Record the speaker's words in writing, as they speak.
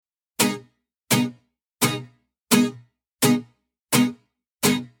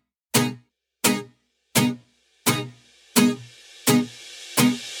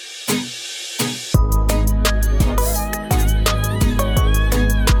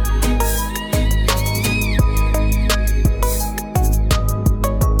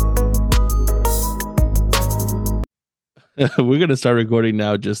We're gonna start recording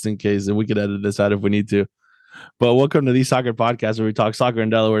now just in case, and we can edit this out if we need to. But welcome to the Soccer Podcast, where we talk soccer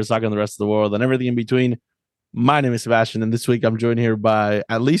in Delaware, soccer in the rest of the world, and everything in between. My name is Sebastian, and this week I'm joined here by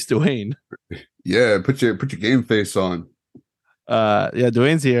at least Dwayne. Yeah, put your game face on.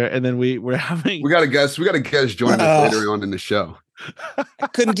 Dwayne's here, and then we're having We got a guest joining us later on in the show. I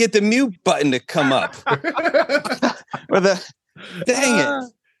couldn't get the mute button to come up. Dang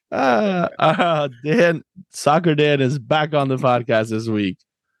it. Dan, Soccer Dan is back on the podcast this week.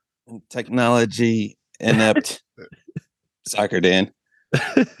 Technology inept Soccer Dan.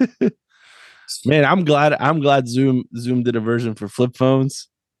 Man, I'm glad Zoom did a version for flip phones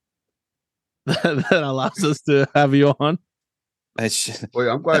that allows us to have you on. I should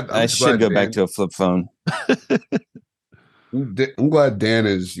Dan, go back to a flip phone. I'm glad Dan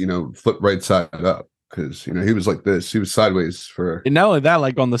is, flipped right side up, because he was like this. He was sideways for. And not only that,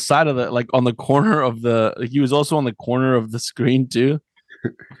 like on the side of on the corner of he was also on the corner of the screen too.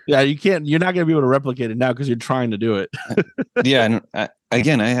 Yeah, you're not gonna be able to replicate it now because you're trying to do it. Yeah, and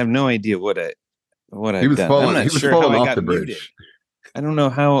I have no idea what I've done. I'm not sure how I got muted. I don't know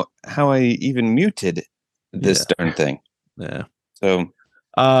how I even muted this darn thing. Yeah. So,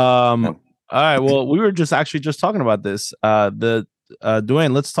 all right. Well, we were just talking about this.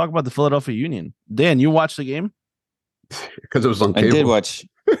 Dwayne, let's talk about the Philadelphia Union. Dan, you watched the game? Because it was on cable. I did watch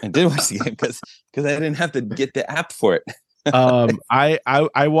the game because I didn't have to get the app for it.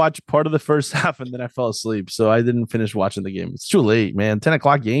 I watched part of the first half and then I fell asleep, so I didn't finish watching the game. It's too late, man. 10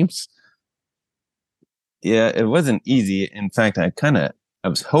 o'clock games. Yeah, it wasn't easy. In fact, I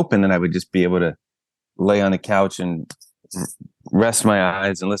was hoping that I would just be able to lay on the couch and rest my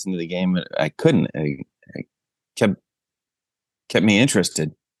eyes and listen to the game. I couldn't. I kept me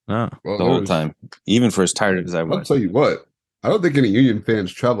interested the whole time, even for as tired as I was. I'll tell you what, I don't think any Union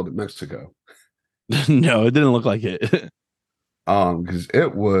fans traveled to Mexico. No, it didn't look like it. Because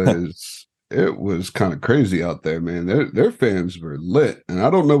it was kind of crazy out there, man. Their fans were lit, and I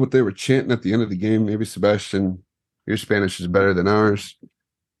don't know what they were chanting at the end of the game. Maybe Sebastian, your Spanish is better than ours.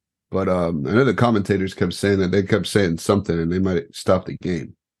 But I know the commentators kept saying that they kept saying something, and they might stop the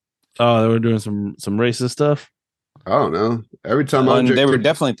game. Oh, they were doing some racist stuff. I don't know. Every time they were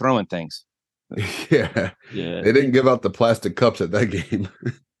definitely throwing things. Yeah. They didn't give out the plastic cups at that game.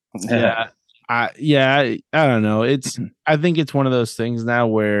 Yeah. I don't know. I think it's one of those things now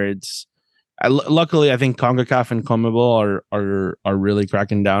where luckily I think CONCACAF and CONMEBOL are really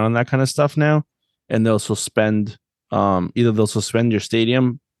cracking down on that kind of stuff now, and they'll suspend either they'll suspend your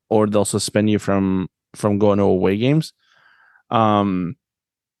stadium or they'll suspend you from going to away games.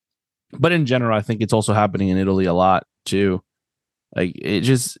 But in general, I think it's also happening in Italy a lot too. Like it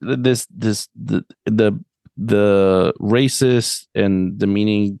just the racist and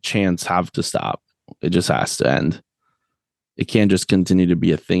demeaning chants have to stop. It just has to end. It can't just continue to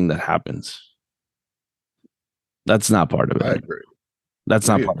be a thing that happens. That's not part of it. I agree. That's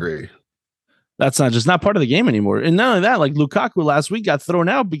not part of it. That's not part of the game anymore. And not only that, like Lukaku last week got thrown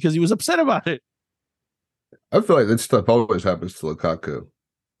out because he was upset about it. I feel like that stuff always happens to Lukaku.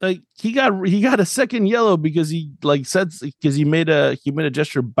 Like he got a second yellow because he made a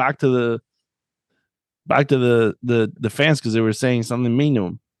gesture back to the fans because they were saying something mean to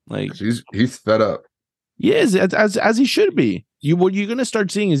him. Like he's fed up. Yes, as he should be. What you're gonna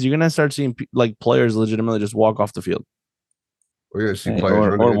start seeing is like players legitimately just walk off the field. We're gonna see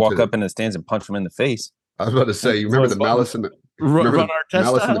players or walk up in the stands and punch them in the face. I was about to say, you remember the malice in the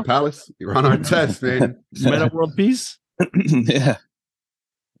malice in the palace? You run our test, man. Meta world peace. Yeah.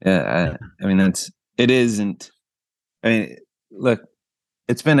 Yeah, I mean it isn't. I mean, look,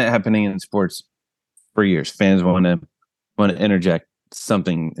 it's been happening in sports for years. Fans want to interject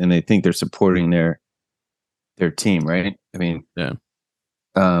something, and they think they're supporting their team, right? I mean, yeah.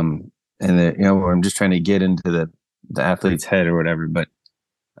 And I'm just trying to get into the athlete's head or whatever, but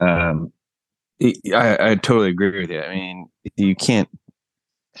I totally agree with you. I mean, you can't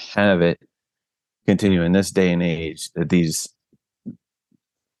have it continue in this day and age that these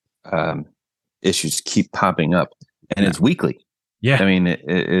issues keep popping up, and it's weekly. Yeah, I mean, it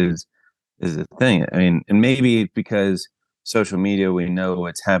is a thing. I mean, and maybe because social media, we know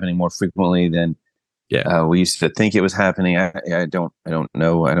it's happening more frequently than we used to think it was happening. I don't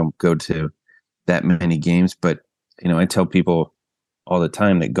know. I don't go to that many games, but I tell people all the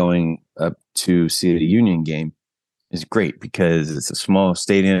time that going up to see a Union game is great because it's a small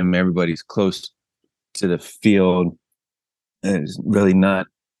stadium. Everybody's close to the field. There's really not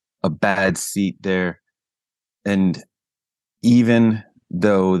a bad seat there. And even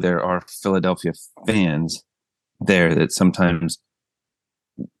though there are Philadelphia fans there that sometimes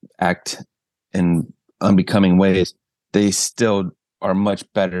act in unbecoming ways, they still are much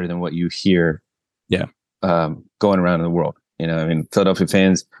better than what you hear. Yeah. Going around in the world. You know, I mean, Philadelphia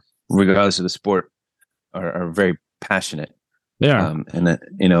fans, regardless of the sport, are very passionate. Yeah. And that,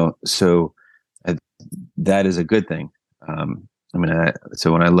 you know, so that is a good thing. I mean,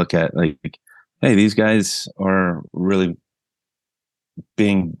 so when I look at like, hey, these guys are really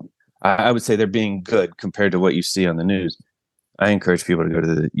being, I would say they're being good compared to what you see on the news. I encourage people to go to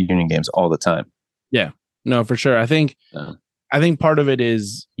the Union games all the time. Yeah, no, for sure. I think part of it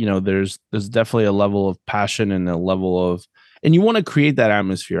is, you know, there's definitely a level of passion and a level of, and you want to create that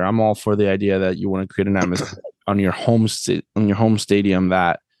atmosphere. I'm all for the idea that you want to create an atmosphere on your home stadium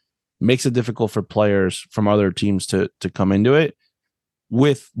that makes it difficult for players from other teams to come into it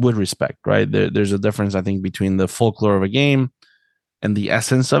with respect, right? There's a difference, I think, between the folklore of a game and the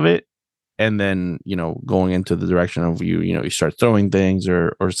essence of it, and then, you know, going into the direction of you start throwing things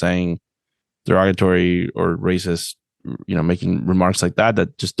or saying derogatory or racist, you know, making remarks like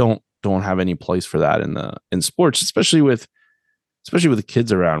that just don't have any place for that in sports, especially with the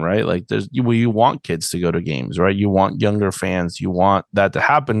kids around, right? Like you want kids to go to games, right? You want younger fans, you want that to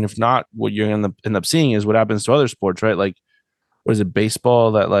happen. If not, what you're going to end up seeing is what happens to other sports, right? Like, what is it,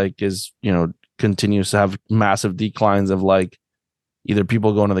 baseball, that like is, you know, continues to have massive declines of like either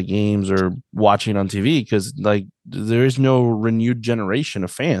people going to the games or watching on TV, because like there is no renewed generation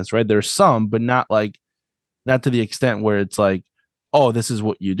of fans, right? There's some, but not to the extent where it's like, oh, this is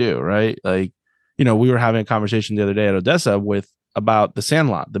what you do, right? Like, you know, we were having a conversation the other day at Odessa about The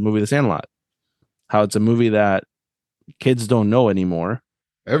Sandlot, the movie The Sandlot, how it's a movie that kids don't know anymore.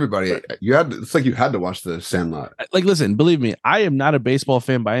 Everybody, it's like you had to watch The Sandlot. Like, listen, believe me, I am not a baseball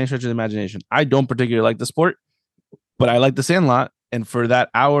fan by any stretch of the imagination. I don't particularly like the sport, but I like The Sandlot. And for that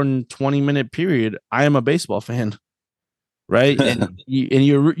hour and 20-minute period, I am a baseball fan, right? And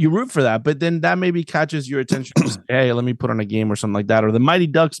you root for that. But then that maybe catches your attention. Hey, let me put on a game or something like that. Or the Mighty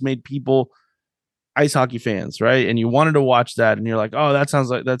Ducks made people ice hockey fans, right? And you wanted to watch that, and you're like, oh, that sounds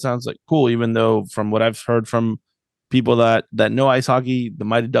like cool. Even though from what I've heard from people that know ice hockey, the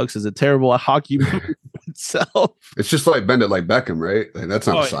Mighty Ducks is a terrible hockey movie itself. It's just like Bend It Like Beckham, right? Like, that's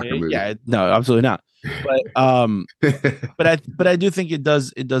not a soccer movie. Yeah, no, absolutely not. But I do think it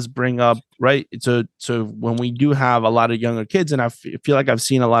does bring up, right? So when we do have a lot of younger kids, and I feel like I've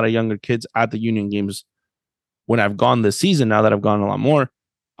seen a lot of younger kids at the Union games when I've gone this season, now that I've gone a lot more.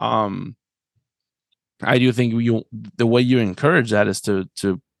 I do think the way you encourage that is to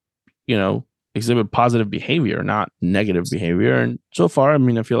you know, exhibit positive behavior, not negative behavior. And so far, I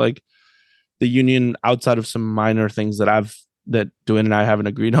mean, I feel like the Union, outside of some minor things that Dwayne and I haven't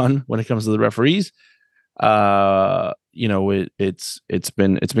agreed on when it comes to the referees, you know, it's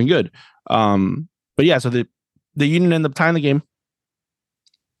been good. But yeah, so the Union end up tying the game.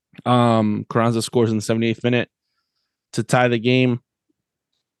 Carranza scores in the 78th minute to tie the game.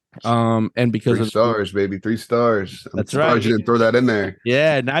 And because 3 stars, baby, 3 stars. That's right. You didn't throw that in there.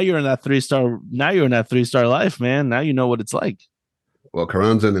 Yeah, now you're in that 3-star. Now you're in that 3-star life, man. Now you know what it's like. Well,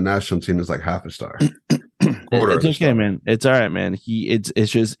 Carranza in the national team is like half a star. It's okay, man. It's all right, man. It's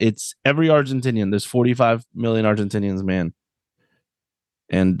every Argentinian. There's 45 million Argentinians, man.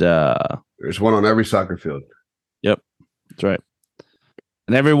 And there's one on every soccer field. Yep, that's right.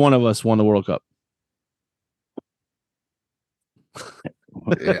 And every one of us won the World Cup.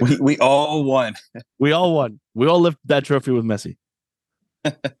 Yeah. We all won. We all won. We all lifted that trophy with Messi.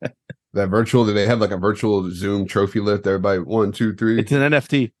 That virtual, did they have like a virtual Zoom trophy lift? Everybody 1, 2, 3. It's an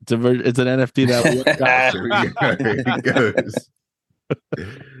NFT. It's an NFT that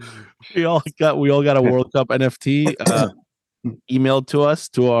we all got a World Cup NFT emailed to us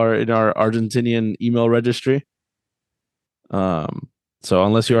in our Argentinian email registry. So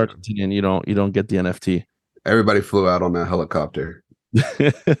unless you're Argentinian, you don't get the NFT. Everybody flew out on that helicopter.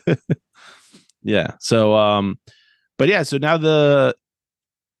 Yeah. So but yeah, so now the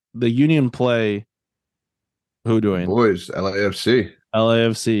Union play who doing? Boys, LAFC.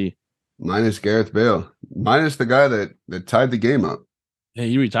 Minus Gareth Bale. Minus the guy that tied the game up. Yeah,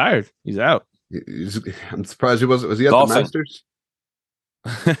 he retired. He's out. I'm surprised he wasn't. Was he at golfing. The Masters?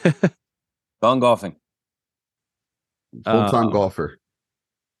 Gone golfing. Full-time golfer.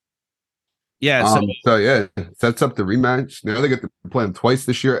 Yeah. So yeah, sets up the rematch. Now they get to play them twice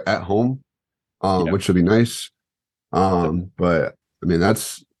this year at home, which will be nice. But I mean, I'm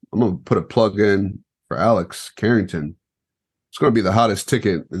gonna put a plug in for Alex Carrington. It's gonna be the hottest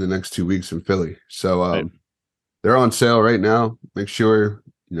ticket in the next 2 weeks in Philly. So they're on sale right now. Make sure,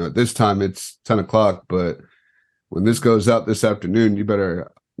 you know, at this time it's 10 o'clock, but when this goes out this afternoon, you better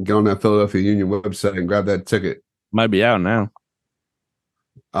get on that Philadelphia Union website and grab that ticket. Might be out now.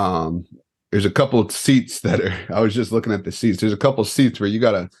 there's a couple of seats that are. I was just looking at the seats. There's a couple of seats where you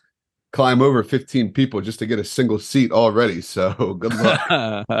got to climb over 15 people just to get a single seat already. So good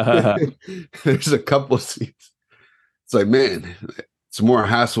luck. There's a couple of seats. It's like, man, it's more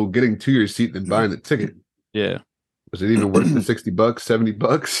hassle getting to your seat than buying the ticket. Yeah. Was it even worth the $60,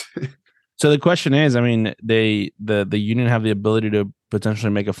 $70? So the question is, I mean, the union have the ability to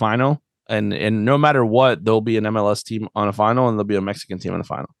potentially make a final, and no matter what, there'll be an MLS team on a final, and there'll be a Mexican team on a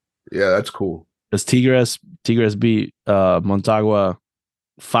final. Yeah, that's cool. Because Tigres beat Montagua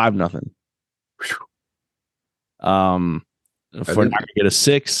 5-0. For an aggregate of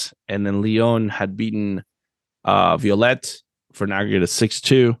 6, and then Leon had beaten Violette for an aggregate of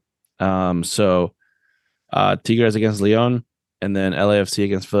 6-2. So Tigres against Leon, and then LAFC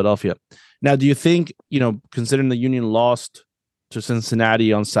against Philadelphia. Now, do you think, considering the Union lost to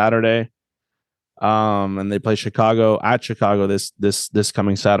Cincinnati on Saturday, and they play Chicago this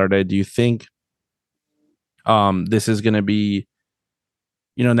coming Saturday, do you think this is going to be,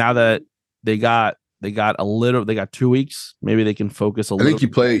 now that they got 2 weeks, maybe they can focus a little. I think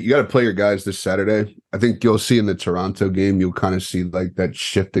you got to play your guys this Saturday. I think you'll see in the Toronto game, you'll kind of see like that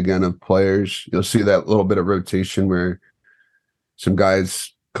shift again of players. You'll see that little bit of rotation where some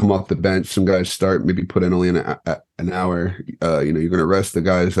guys come off the bench, some guys start, maybe put in only an hour. You're going to rest the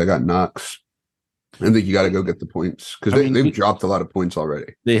guys that got knocks. I think you got to go get the points because they've dropped a lot of points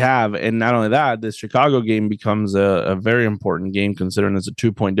already. They have. And not only that, this Chicago game becomes a very important game considering it's a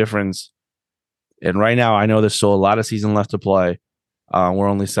 2-point difference. And right now, I know there's still a lot of season left to play. We're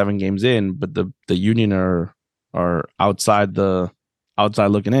only 7 games in, but the Union are outside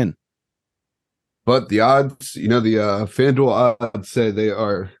looking in. But the odds, the FanDuel odds say they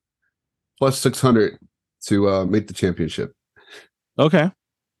are plus 600 to make the championship. Okay.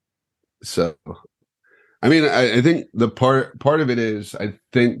 So, I mean, I think the part of it is, I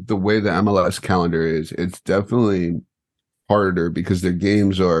think the way the MLS calendar is, it's definitely harder because their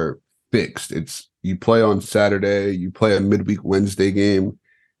games are fixed. It's you play on Saturday, you play a midweek Wednesday game,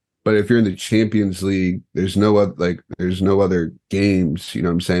 but if you're in the Champions League, there's no other games. You know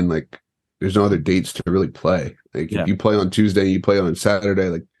what I'm saying? Like, there's no other dates to really play. Like, if you play on Tuesday, you play on Saturday,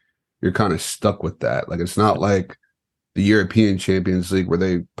 like, you're kind of stuck with that. Like, it's not like the European Champions League where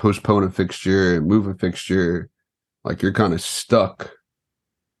they postpone a fixture and move a fixture. Like, you're kind of stuck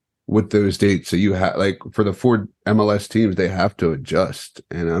with those dates. So you have, like, for the 4 MLS teams, they have to adjust.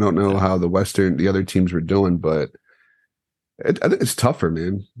 And I don't know how the other teams were doing, but I think it's tougher,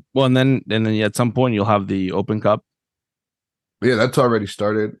 man. Well, and then at some point you'll have the Open Cup. Yeah, that's already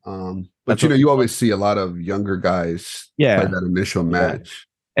started. But you always see a lot of younger guys play that initial match.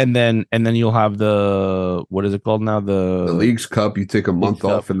 And then you'll have the, what is it called now? The Leagues Cup. You take a month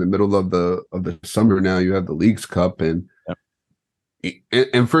off in the middle of the summer. Now you have the Leagues Cup, and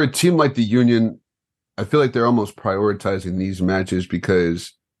for a team like the Union, I feel like they're almost prioritizing these matches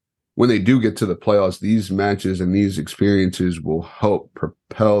because when they do get to the playoffs, these matches and these experiences will help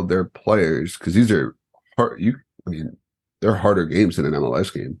propel their players because these are hard. They're harder games than an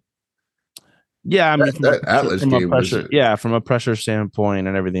MLS game. Yeah, I mean, that Atlas game from a pressure standpoint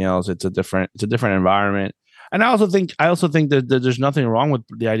and everything else, it's a different environment. And I also think that there's nothing wrong with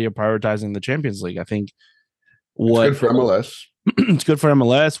the idea of prioritizing the Champions League. I think it's good for MLS. It's good for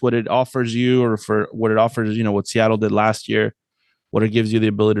MLS. What it offers you, or for what it offers, what Seattle did last year, what it gives you the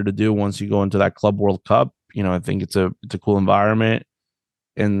ability to do once you go into that Club World Cup. I think it's a cool environment.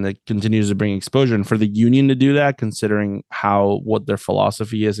 And it continues to bring exposure. And for the Union to do that, considering what their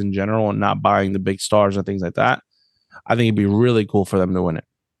philosophy is in general and not buying the big stars and things like that, I think it'd be really cool for them to win it.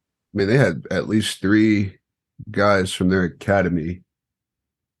 I mean, they had at least 3 guys from their academy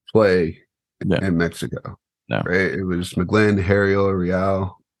play in Mexico. Yeah. Right? It was McGlynn, Harriel,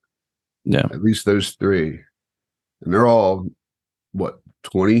 Real. Yeah. At least those 3. And they're all,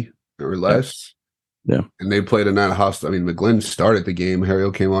 20 or less? Yeah. And they played in that hostile. I mean, McGlynn started the game.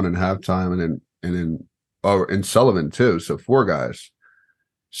 Harriel came on in halftime, and Sullivan too. So 4 guys.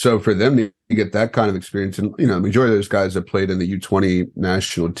 So for them to get that kind of experience, and the majority of those guys have played in the U20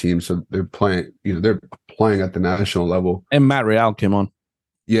 national team, so they're playing. They're playing at the national level. And Matt Real came on.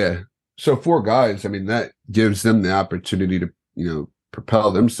 Yeah. So 4 guys. I mean, that gives them the opportunity to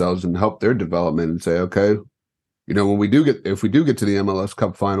propel themselves and help their development and say, okay, if we do get to the MLS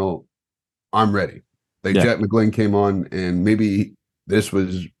Cup final, I'm ready. Like Jet McGlynn came on, and maybe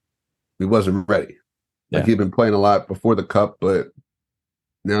he wasn't ready. Like he'd been playing a lot before the cup, but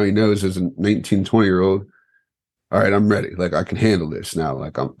now he knows as a 19, 20-year-old, all right, I'm ready. Like I can handle this now.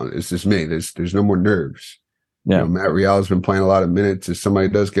 Like it's just me. There's no more nerves. Yeah. Matt Real has been playing a lot of minutes. If somebody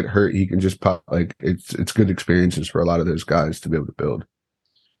does get hurt, he can just pop. Like it's good experiences for a lot of those guys to be able to build.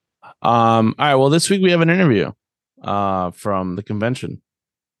 All right. Well, this week we have an interview from the convention.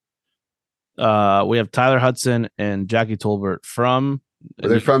 We have Tyler Hudson and Jackie Toldbert from. Where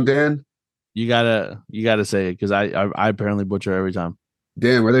they from, Dan? You gotta say it because I apparently butcher every time.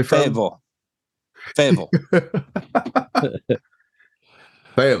 Dan, where they from? Fayetteville.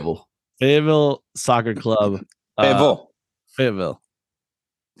 Fayetteville Soccer Club. Fayetteville.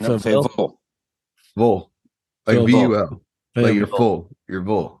 No, Fayetteville. Full. Like VUL. Like you're full. You're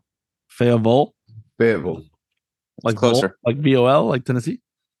full. Fayetteville. Like closer. Like VOL, like Tennessee.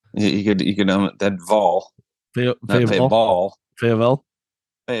 You could that vol. Fayetteville.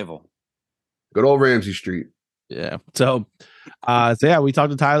 Good old Ramsey Street. Yeah. So we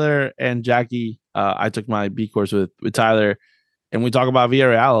talked to Tyler and Jackie. I took my B course with Tyler, and we talk about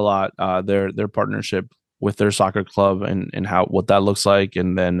Villareal a lot. Their partnership with their soccer club and what that looks like,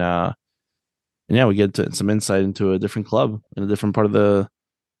 and then we get to some insight into a different club in a different part of the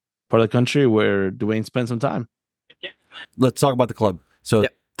country where Dwayne spent some time. Let's talk about the club. So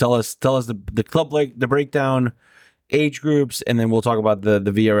tell us the club, like the breakdown, age groups, and then we'll talk about the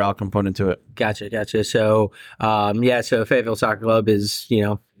VRL component to it. Gotcha. So so Fayetteville Soccer Club is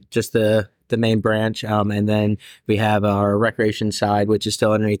just the main branch, and then we have our recreation side, which is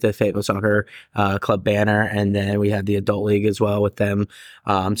still underneath the Fayetteville Soccer Club banner, and then we have the adult league as well with them.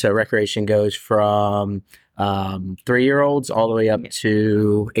 So recreation goes from 3-year-olds all the way up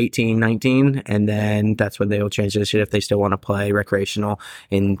to 18, 19, and then that's when they will transition if they still want to play recreational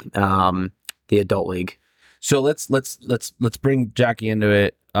in the adult league. So let's bring Jackie into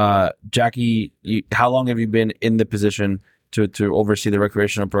it. Jackie, how long have you been in the position to oversee the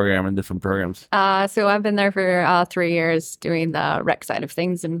recreational program and different programs? So I've been there for 3 years doing the rec side of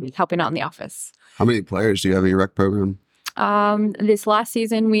things and helping out in the office. How many players do you have in your rec program? This last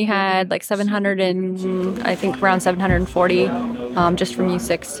season we had like 700 and I think around 740 just from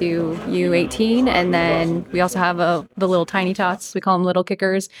U6 to U18, and then we also have the little tiny tots, we call them little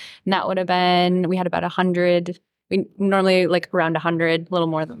kickers, and that would have been, we had about 100. We normally like around 100, a little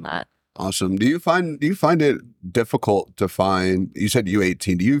more than that. Awesome. Do you find it difficult to find, you said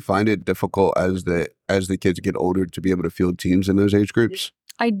U18, do you find it difficult as the kids get older to be able to field teams in those age groups?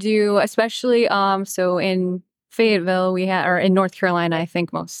 I do, especially so in Fayetteville, or in North Carolina, I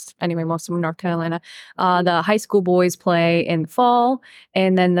think most of them North Carolina, the high school boys play in the fall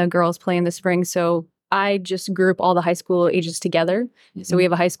and then the girls play in the spring. So I just group all the high school ages together. Mm-hmm. So we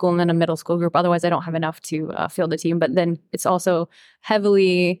have a high school and then a middle school group. Otherwise, I don't have enough to field a team. But then it's also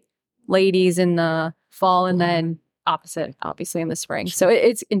heavily ladies in the fall and then opposite, obviously, in the spring. So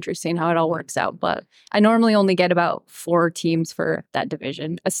it's interesting how it all works out. But I normally only get about 4 teams for that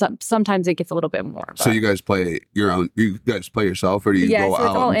division. Sometimes it gets a little bit more. But. So you guys play your own? You guys play yourself, or do you go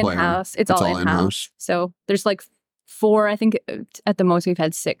out all and play? In-house. It's all in-house. So there's like 4. I think at the most we've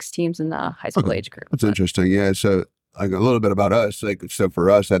had 6 teams in the high school age group. That's interesting. Yeah. So like a little bit about us. Like so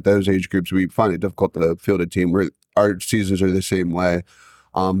for us at those age groups, we find it difficult to field a team. Our seasons are the same way,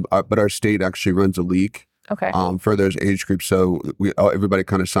 but our state actually runs a league. Okay. For those age groups, so everybody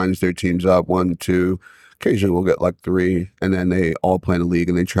kind of signs their teams up 1, 2. Occasionally, we'll get like 3, and then they all play in a league,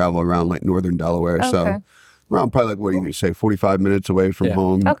 and they travel around like northern Delaware. Okay. So around probably like what do you say, 45 minutes away from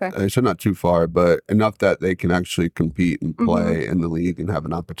home. Okay. So not too far, but enough that they can actually compete and play in the league and have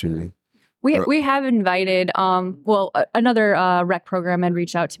an opportunity. We have invited another rec program had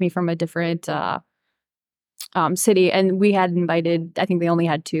reached out to me from a different city, and we had invited, I think they only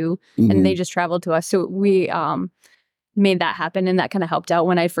had 2, and they just traveled to us. So we made that happen, and that kind of helped out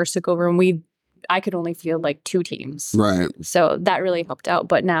when I first took over, and I could only field like 2 teams. Right. So that really helped out,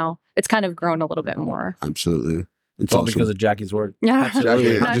 but now it's kind of grown a little bit more. Absolutely. It's all because of Jackie's work. Yeah,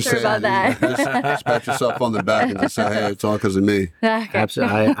 Absolutely. Not just sure about that. Just pat yourself on the back and just say, hey, it's all because of me.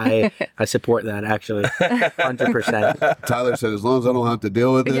 Absolutely. I support that, actually. 100%. Tyler said, as long as I don't have to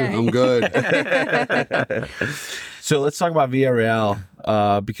deal with it, I'm good. So let's talk about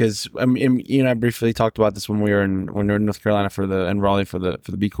Villareal, because I mean, you and I briefly talked about this when we were in North Carolina and Raleigh for the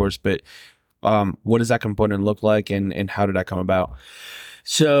B course. But what does that component look like, and how did that come about?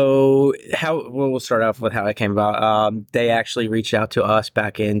 So we'll start off with how it came about. They actually reached out to us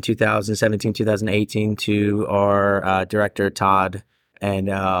back in 2017, 2018 to our director, Todd,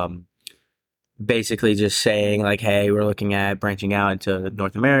 and basically just saying like, hey, we're looking at branching out into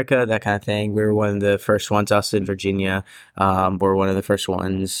North America, that kind of thing. We were one of the first ones, us in Virginia, were one of the first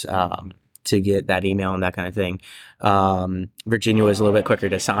ones to get that email and that kind of thing. Virginia was a little bit quicker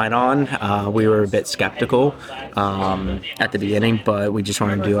to sign on. We were a bit skeptical at the beginning, but we just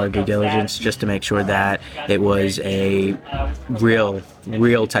wanted to do our due diligence just to make sure that it was a real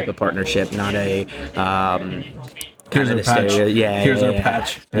type of partnership, not a Here's our patch. Here's our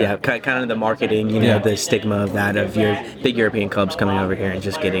patch. Yeah, kind of the marketing, the stigma of that, of your big European clubs coming over here and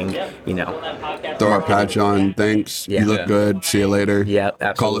just getting, throw our patch on. Thanks. You look good. See you later. Yeah,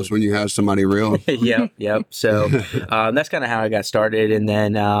 absolutely. Call us when you have somebody real. Yep. So that's kind of how I got started. And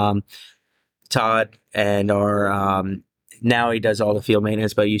then Todd and our now he does all the field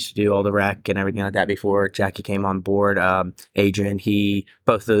maintenance, but he used to do all the rec and everything like that before Jackie came on board. Adrian,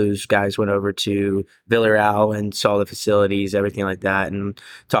 both of those guys went over to Villareal and saw the facilities, everything like that, and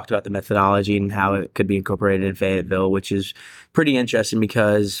talked about the methodology and how it could be incorporated in Fayetteville, which is pretty interesting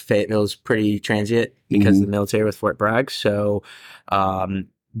because Fayetteville is pretty transient because of the military with Fort Bragg. So,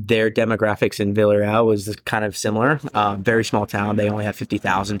 their demographics in Villareal was kind of similar. Very small town. They only have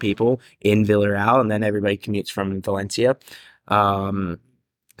 50,000 people in Villareal, and then everybody commutes from Valencia.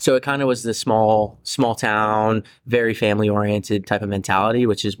 So it kind of was the small town, very family oriented type of mentality,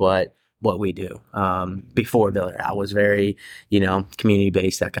 which is what we do. Before Villareal was very, community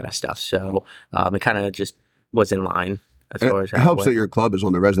based, that kind of stuff. So it kind of just was in line. As far as it helps that your club is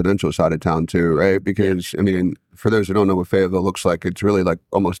on the residential side of town too, right? Because I mean, for those who don't know what Fayetteville looks like, it's really like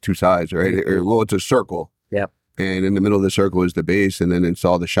almost two sides, right? Well, it's a circle. Yep. And in the middle of the circle is the base, and then it's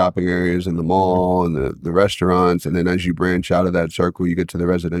all the shopping areas and the mall and the restaurants. And then as you branch out of that circle, you get to the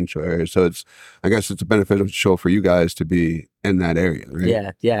residential area. So I guess it's beneficial for you guys to be in that area,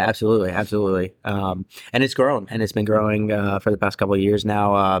 right? Yeah, absolutely. And it's grown, and it's been growing for the past couple of years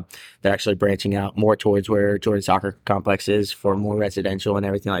now. They're actually branching out more towards where Jordan Soccer Complex is for more residential and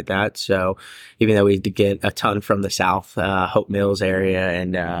everything like that. So even though we did get a ton from the south, Hope Mills area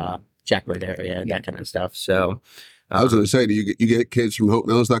and Jackwood area, that kind of stuff. So I was going to say, do you get kids from Hope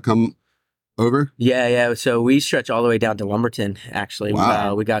Mills that come over? Yeah. So we stretch all the way down to Lumberton. Actually,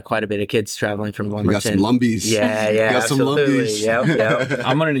 wow. We got quite a bit of kids traveling from Lumberton. We got some Lumbies. Yeah, got some Lumbies. Yep.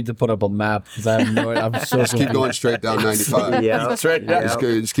 I'm gonna need to put up a map because I have no idea. I'm so just keep going straight down 95. Yeah, straight down.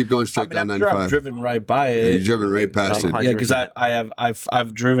 Just keep going straight down 95. I've driven right by it. You've driven right past it. Yeah, because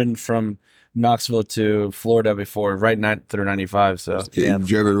I've driven from Knoxville to Florida before, through 95. So you've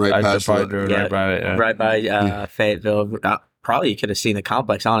driven right past it. Right by it. Yeah. Right by Fayetteville. Probably you could have seen the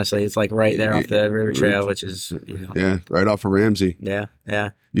complex. Honestly, it's like right there off the river trail, which is right off of Ramsey. Yeah.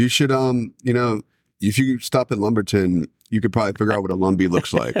 You should if you stop at Lumberton, you could probably figure out what a Lumbee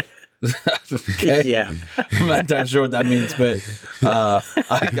looks like. Okay. Yeah, I'm not entirely sure what that means, but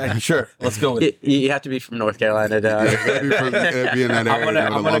sure, let's go with it. You have to be from North Carolina to be in that area. What a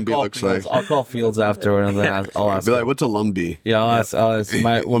Lumbee looks like. I'll call Fields after, and then I'll ask. Be like, what's a Lumbee? Yeah, I'll ask.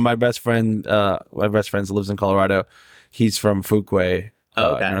 My best friend lives in Colorado. He's from Fuquay,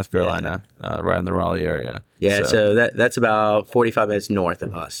 North Carolina, right in the Raleigh area. Yeah, so that's about 45 minutes north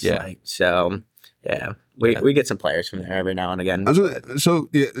of us. Yeah. We get some players from there every now and again. So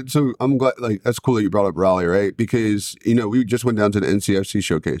I'm glad, that's cool that you brought up Raleigh, right? Because, we just went down to the NCFC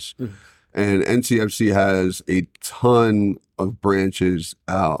showcase, and NCFC has a ton of branches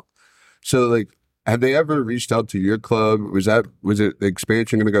out. So, have they ever reached out to your club? Was it the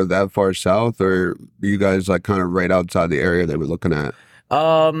expansion going to go that far south, or were you guys kind of right outside the area they were looking at?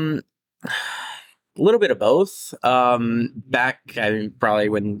 A little bit of both. Back, probably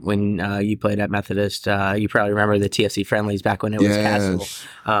when you played at Methodist, you probably remember the TFC friendlies back when it was Castle.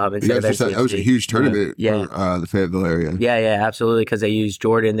 That was a huge tournament for the Fayetteville area. Yeah, absolutely. Because they used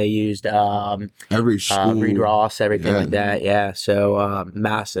Jordan, they used every school, Reed Ross, everything like that. Yeah, so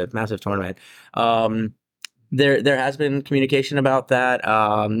massive tournament. There has been communication about that.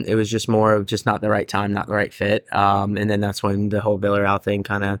 It was just more of just not the right time, not the right fit. And then that's when the whole Villareal thing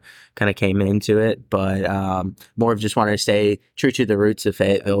kind of came into it. But more of just wanting to stay true to the roots of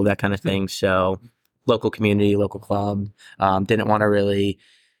Fayetteville, that kind of thing. So local community, local club. Didn't want to really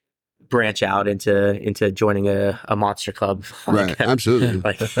branch out into joining a monster club. Right, absolutely.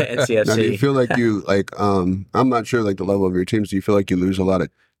 Like NCFC. Now, do you feel like you I'm not sure the level of your teams. Do you feel like you lose a lot of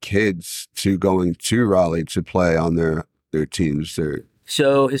kids to going to Raleigh to play on their teams?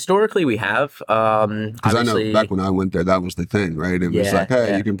 So historically we have, because I know back when I went there, that was the thing, right? It was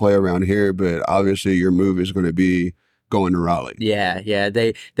you can play around here, but obviously your move is going to be going to Raleigh. Yeah.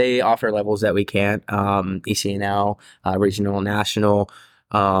 They offer levels that we can't, ECNL, regional, national.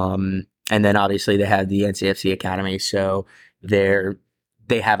 And then obviously they have the NCFC Academy. So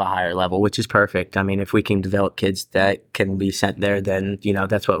they have a higher level, which is perfect. I mean, if we can develop kids that can be sent there, then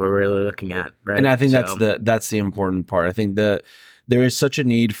that's what we're really looking at, right? And I think that's the important part. I think that there is such a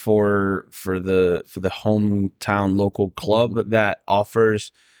need for the hometown local club that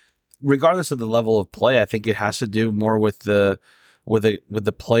offers, regardless of the level of play. I think it has to do more with the with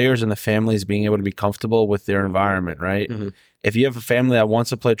the players and the families being able to be comfortable with their environment, right? Mm-hmm. If you have a family that wants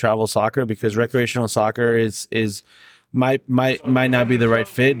to play travel soccer, because recreational soccer is might not be the right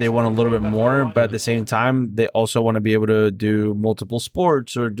fit. They want a little bit more, but at the same time, they also want to be able to do multiple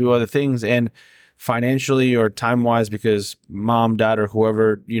sports or do other things. And financially or time wise, because mom, dad, or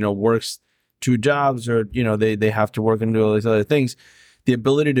whoever, works 2 jobs, or, they have to work and do all these other things, the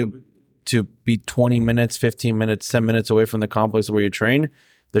ability to be 20 minutes, 15 minutes, 10 minutes away from the complex where you train,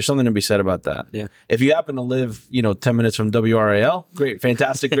 there's something to be said about that. Yeah. If you happen to live, 10 minutes from WRAL, great,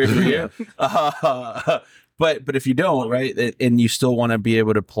 fantastic, great for you. But if you don't, right, and you still want to be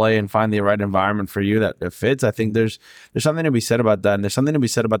able to play and find the right environment for you that fits, I think there's something to be said about that. And there's something to be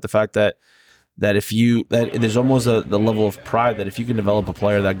said about the fact that there's almost the level of pride that if you can develop a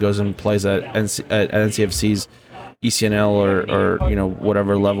player that goes and plays at NCFC's ECNL or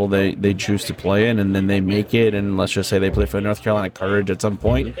whatever level they choose to play in, and then they make it, and let's just say they play for North Carolina Courage at some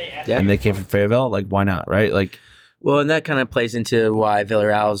point, and they came from Fayetteville, like, why not, right? Like, well, and that kind of plays into why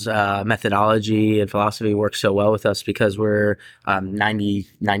Villareal's methodology and philosophy works so well with us, because we're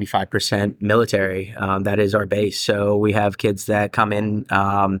 95% military. That is our base. So we have kids that come in.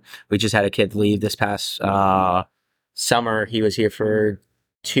 We just had a kid leave this past summer. He was here for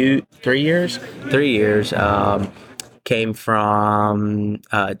 3 years. Came from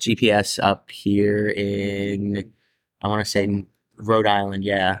GPS up here in, I want to say, Rhode Island.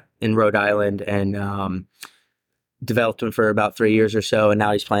 Yeah, in Rhode Island. And developed him for about 3 years or so, and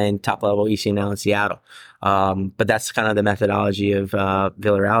now he's playing top level ECNL in Seattle. But that's kind of the methodology of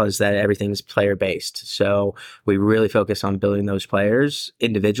Villareal, is that everything's player based. So we really focus on building those players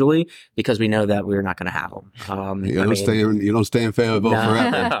individually, because we know that we're not going to have them. You don't stay in Fayetteville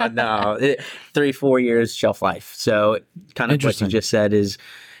forever. No, 3-4 years shelf life. So kind of what you just said is,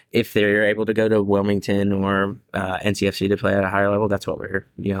 if they're able to go to Wilmington or NCFC to play at a higher level, that's what we're,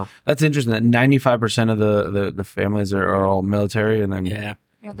 That's interesting. That 95% of the families are all military, and then yeah,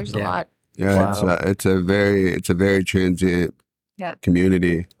 there's a lot. Yeah, wow. It's a very transient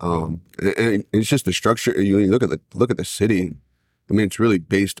community. It's just the structure. You look at the city. I mean, it's really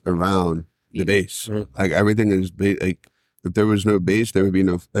based around the base. Mm-hmm. Like, everything is like, if there was no base, there would be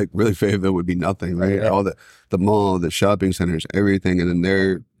no, like, really, Fayetteville would be nothing, right? Yeah. All the mall, the shopping centers, everything, and then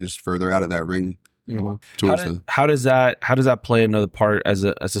they're just further out of that ring. Mm-hmm. How does that play another part as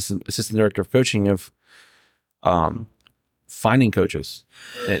an assistant director of coaching of finding coaches,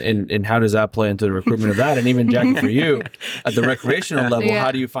 and how does that play into the recruitment of that? And even, Jackie, for you at the recreational level,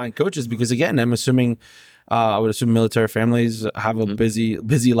 how do you find coaches? Because again, I'm assuming, I would assume military families have a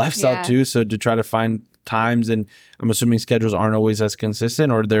busy lifestyle too. So to try to find times, and I'm assuming schedules aren't always as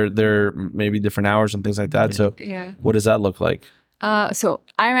consistent, or they're maybe different hours and things like that. So what does that look like? So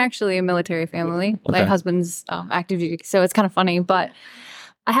I'm actually a military family. Okay. My husband's active duty, so it's kind of funny, but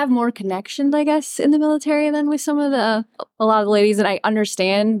I have more connections, I guess, in the military than with a lot of the ladies, and I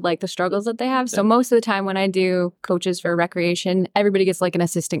understand, like, the struggles that they have. So most of the time when I do coaches for recreation, everybody gets, like, an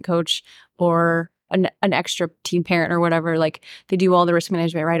assistant coach or an extra team parent or whatever. Like, they do all the risk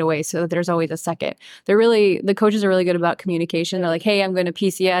management right away, so that there's always a second. The coaches are really good about communication. They're like, hey, I'm going to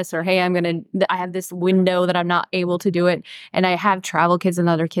PCS, or hey, I have this window that I'm not able to do it. And I have travel kids and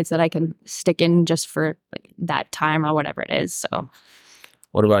other kids that I can stick in just for, like, that time or whatever it is. So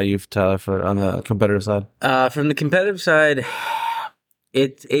what about you, Tyler, on the competitive side? From the competitive side,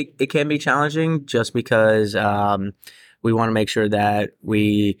 it can be challenging, just because we want to make sure that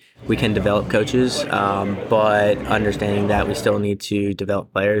we can develop coaches, but understanding that we still need to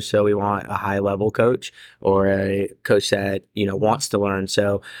develop players. So we want a high level coach, or a coach that wants to learn.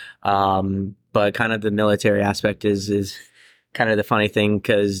 So, but kind of the military aspect is kind of the funny thing,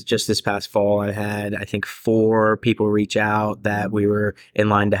 because just this past fall, I had, I think, 4 people reach out that we were in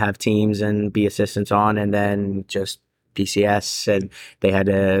line to have teams and be assistants on, and then just PCS, and they had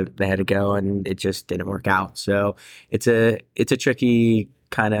to go, and it just didn't work out. So it's a tricky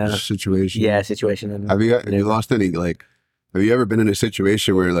kind of situation. Yeah, situation. Have you lost any, like, have you ever been in a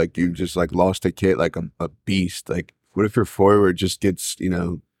situation where, like, you just, like, lost a kid, like a beast? Like, what if your forward just gets,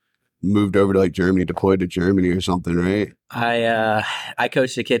 moved over to, like, Germany, deployed to Germany or something, right? I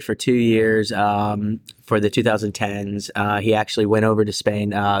coached a kid for 2 years for the 2010s. He actually went over to Spain.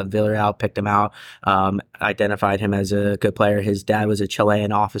 Villarreal picked him out, identified him as a good player. His dad was a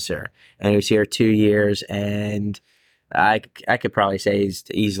Chilean officer, and he was here 2 year, and I could probably say he's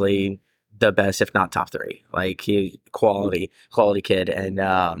easily the best, if not top 3. Like, he quality kid, and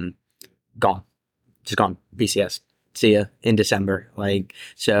gone, BCS. See ya in December. Like,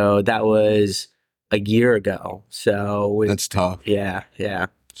 so that was a year ago. So that's tough. Yeah.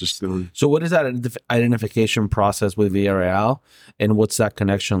 Just So what is that identification process with Villarreal, and what's that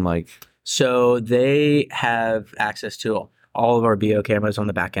connection like? So they have access to all of our VO cameras on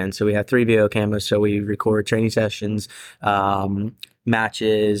the back end. So we have 3 VO cameras. So we record training sessions,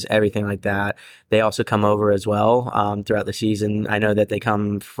 matches, everything like that. They also come over as well throughout the season. I know that they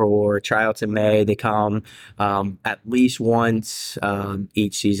come for tryouts in May. They come at least once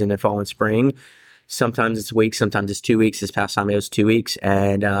each season in fall and spring. Sometimes it's weeks, sometimes it's 2 weeks. This past time it was 2 weeks,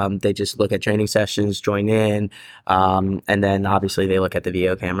 and they just look at training sessions, join in, and then obviously they look at the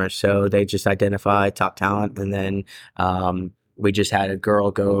VO cameras. So they just identify top talent, and then we just had a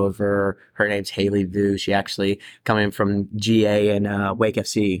girl go over. Her name's Haley Vu. She actually coming from GA and Wake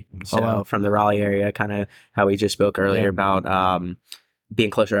FC, so from the Raleigh area. Kind of how we just spoke earlier about being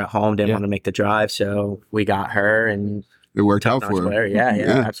closer at home. Didn't want to make the drive, so we got her and. It worked out for her.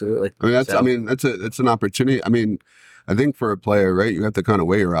 Yeah, absolutely. I mean, that's an opportunity. I mean, I think for a player, right, you have to kind of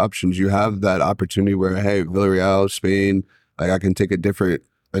weigh your options. You have that opportunity where, hey, Villareal, Spain, like I can take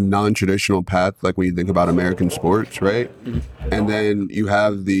a non-traditional path, like when you think about American sports, right? Mm-hmm. And then you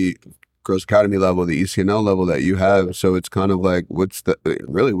have the Girls Academy level, the ECNL level that you have. So it's kind of like, what's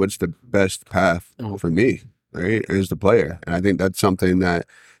the best path for me, right, as the player? And I think that's something that,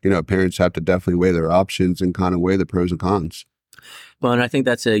 parents have to definitely weigh their options and kind of weigh the pros and cons. Well, and I think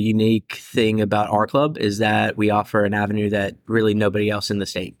that's a unique thing about our club is that we offer an avenue that really nobody else in the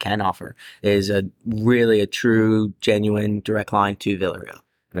state can offer. It is a true, genuine direct line to Villareal.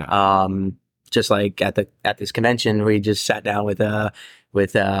 Yeah. Just like at this convention, we just sat down with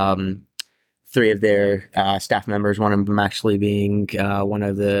 3 of their staff members, one of them actually being one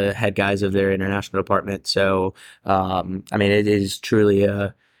of the head guys of their international department. So, I mean, it is truly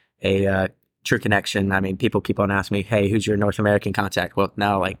a true connection. I mean, people keep on asking me, hey, who's your North American contact? Well,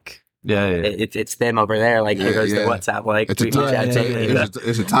 now, like, it's them over there. Like, here goes the WhatsApp. Like, it's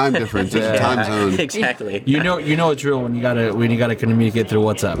a time difference. It's a time zone. Exactly. You know it's real when you gotta communicate through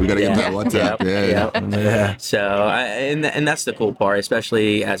WhatsApp. We gotta get that WhatsApp. Yeah. So, and that's the cool part,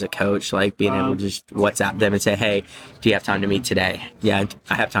 especially as a coach, like being able to just WhatsApp them and say, hey, do you have time to meet today? Yeah,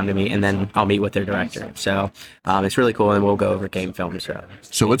 I have time to meet, and then I'll meet with their director. So, it's really cool, and we'll go over game film.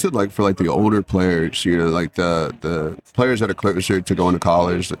 So what's it like for like the older players? Like the players that are closer to going to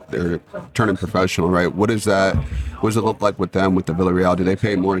college, they're turning professional, right? What does it look like with them, with the Villareal? Do they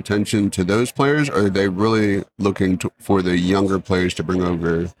pay more attention to those players, or are they really looking for the younger players to bring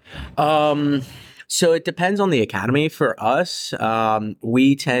over? So it depends on the academy. For us,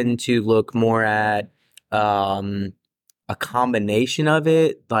 we tend to look more at a combination of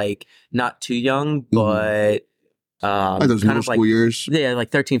it, like not too young, but like those middle school years. Yeah,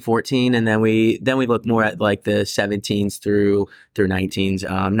 like 13, 14, and then we look more at like the 17s through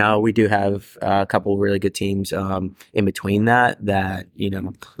 19s. Now we do have a couple really good teams in between that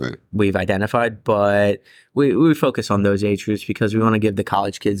right. We've identified, but we focus on those age groups because we want to give the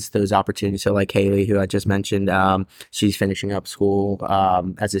college kids those opportunities. So like Haley, who I just mentioned, she's finishing up school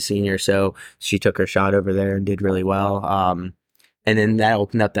as a senior, so she took her shot over there and did really well. And then that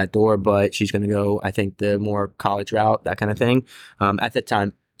opened up that door, but she's going to go, I think, the more college route, that kind of thing, at the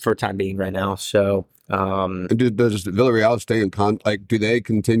time, for time being right now. So, does Villareal stay in like, do they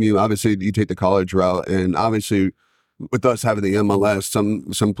continue? Obviously, you take the college route, and obviously, with us having the MLS,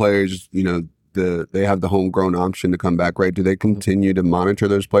 some players, they have the homegrown option to come back, right? Do they continue to monitor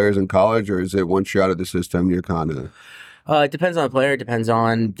those players in college, or is it once you're out of the system, you're kind of... It depends on the player. It depends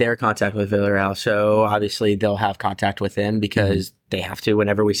on their contact with Villareal. So obviously they'll have contact with them because they have to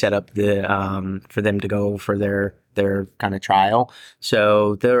whenever we set up the for them to go for their kind of trial.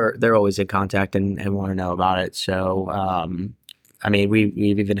 So they're always in contact and want to know about it. So I mean, we've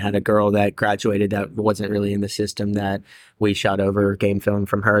even had a girl that graduated that wasn't really in the system that we shot over game film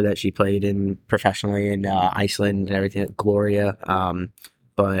from her that she played in professionally in Iceland and everything. Gloria,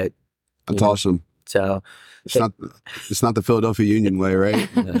 but that's awesome. So. It's not the Philadelphia Union way, right?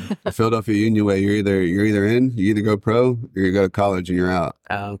 The Philadelphia Union way, you're either in, you either go pro, or you go to college and you're out.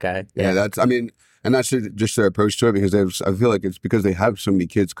 Oh, okay. Yeah, and that's just their approach to it, because I feel like it's because they have so many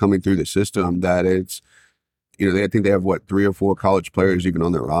kids coming through the system that it's, I think they have 3 or 4 college players even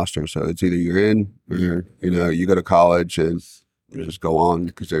on their roster. So it's either you're in or you go to college and you just go on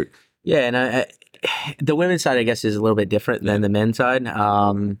because they're. Yeah, and the women's side, I guess, is a little bit different than the men's side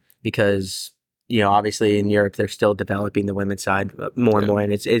because. Obviously in Europe, they're still developing the women's side more and more,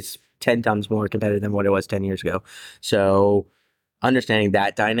 and it's 10 times more competitive than what it was 10 years ago. So understanding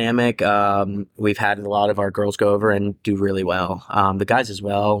that dynamic, we've had a lot of our girls go over and do really well. The guys as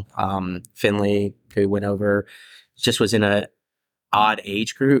well. Finley, who went over, just was in a odd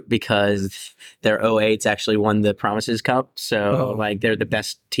age group because their 08s actually won the Promises Cup. So like they're the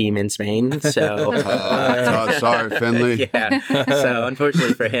best team in Spain. So sorry, Finley. Yeah. So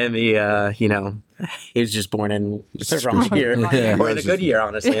unfortunately for him, he he was just born in the wrong year. Or in a good year,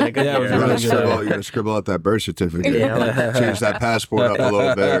 honestly. In a good year. You're gonna scribble out that birth certificate. Yeah. Change that passport up a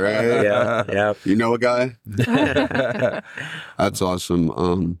little bit, right? Yeah. You know a guy? That's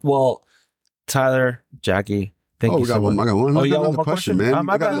awesome. Well, Tyler, Jackie, thank you so much. I got one. Oh, you got another one more question, man.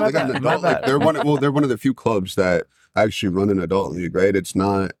 My bad. They're one of the few clubs that actually run an adult league, right? It's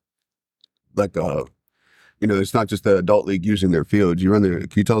not like it's not just the adult league using their fields. You run there. Can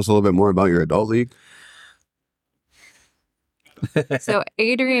you tell us a little bit more about your adult league? So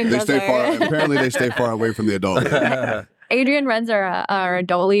Adrian They does stay far. our, Apparently, they stay far away from the adult league. Adrian runs our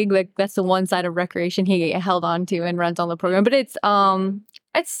adult league. Like that's the one side of recreation he held on to and runs on the program. But it's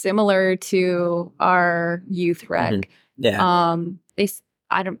similar to our youth rec. Mm-hmm. Yeah.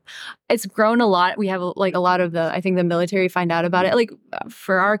 It's grown a lot. We have like a lot of I think the military find out about it. Like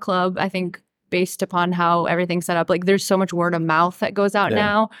for our club, I think based upon how everything's set up, like there's so much word of mouth that goes out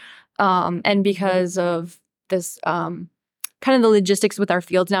now. And because of this kind of the logistics with our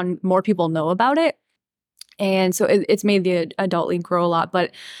fields now, more people know about it. And so it's made the adult league grow a lot.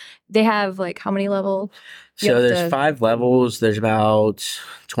 But they have like how many levels? So there's 5 levels. There's about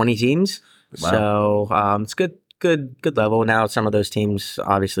 20 teams. Wow. So it's good level. Now some of those teams,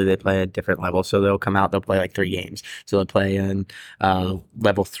 obviously they play at different levels. So they'll come out, they'll play like 3 games. So they'll play in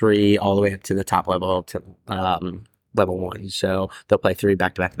level 3 all the way up to the top level to level 1. So they'll play 3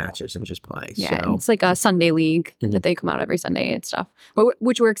 back-to-back matches and just play. Yeah, so it's like a Sunday league that they come out every Sunday and stuff,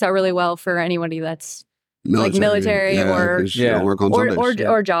 which works out really well for anybody that's military or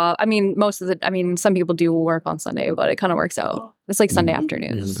job. I mean, some people do work on Sunday, but it kind of works out. It's like Sunday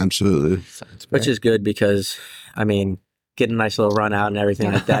afternoons. Absolutely. Which is good because, I mean, get a nice little run out and everything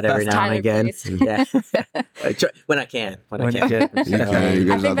like that every now and again. Yeah. When I can. I think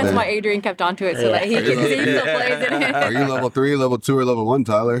that's why Adrian kept onto it, so that he still plays in it. Are you level 3, level 2, or level 1,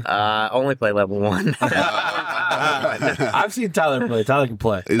 Tyler? Only play level 1. I've seen Tyler play. Tyler can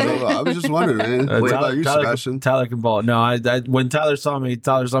play. I was just wondering, man. What about you, Sebastian? Tyler can ball. No, I when Tyler saw me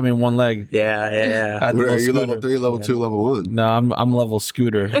in one leg. Yeah. Are you level 3, level 2, level 1? No, I'm level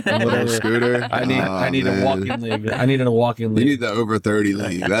scooter. Scooter. I need a walking league. I need a walking league. You need the over 30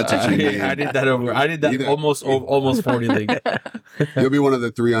 league. That's what you need. I did that almost 40 league. You'll be one of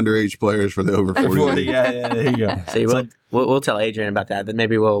the 3 underage players for the over 40 league. Yeah, there you go. See, we'll tell Adrian about that. Then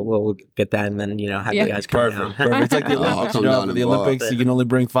maybe we'll get that and then have you guys come down. Perfect. It's like the Olympics. The Olympics, you can only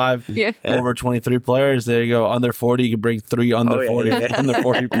bring 5 over 23 players. There you go. Under 40, you can bring 3 under 40. Under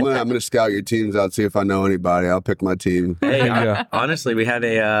 40. I'm gonna scout your teams out, see if I know anybody. I'll pick my team. Hey, honestly, we have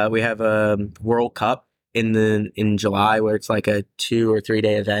a World Cup in July where it's like a 2 or 3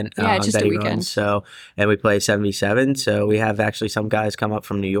 day event. Just that a weekend. Runs. So, and we play 77. So we have actually some guys come up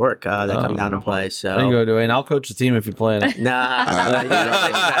from New York that come down and play. So there you go, Dwayne. I'll coach the team if you're playing it. Nah, you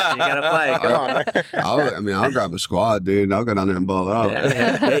gotta play. Come on. I'll grab a squad, dude. I'll go down there and ball out.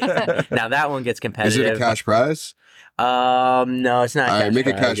 Yeah. Now that one gets competitive. Is it a cash prize? No, it's not. All right, make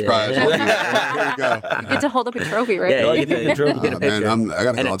a cash prize. Here you go. You get to hold up a trophy, right? Yeah, you get a trophy. Man, I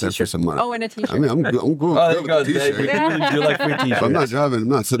gotta go out there for some money. Oh, and a t-shirt. I mean, I'm good with a t-shirt. You like free t-shirts. I'm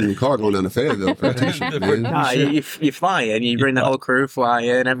not sitting in the car going down to Fayetteville for a t-shirt, man. Nah, you fly in, you bring the whole crew, fly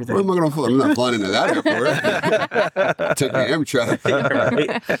in, everything. What am I going to fly? I'm not flying into that airport. Take the Amtrak.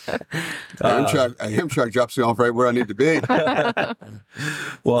 Amtrak drops me off right where I need to be.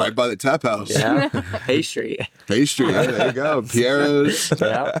 Right by the tap house. Yeah. Hay Street. There you go. Piero's.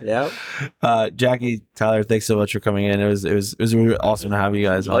 Yeah. Jackie, Tyler, thanks so much for coming in. It was really awesome to have you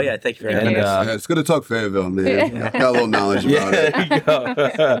guys on. Oh yeah, thank you very much. It's good to talk Fayetteville, man. Got a little knowledge about it. There you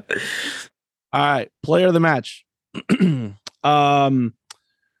go. All right, player of the match.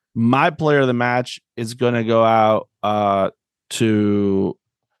 My player of the match is going to go out to,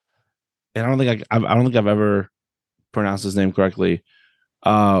 and I don't think I've ever pronounced his name correctly.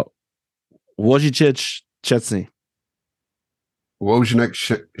 Wojciech Chesney.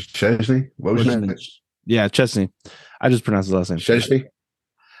 Chesney? Yeah, Chesney. I just pronounced his last name. Chesney?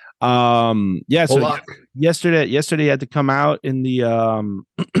 Yeah, so yesterday he had to come out in the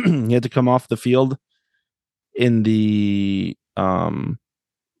he had to come off the field in the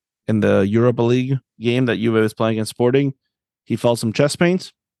Europa League game that Juve was playing against Sporting. He felt some chest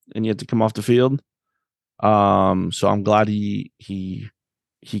pains and he had to come off the field. So I'm glad he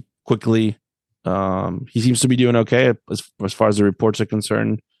quickly he seems to be doing okay as far as the reports are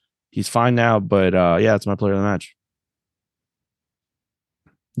concerned. He's fine now, but yeah, it's my player of the match.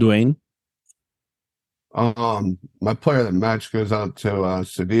 Dwayne? My player of the match goes out to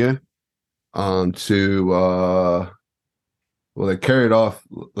Sevilla. Well, they carried off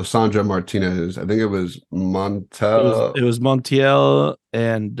Lissandro Martinez. I think it was Montel. It was Montiel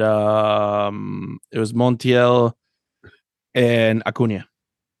and Acuna.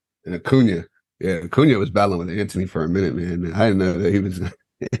 And Acuna. Yeah, Acuna was battling with Anthony for a minute, man. I didn't know that he was.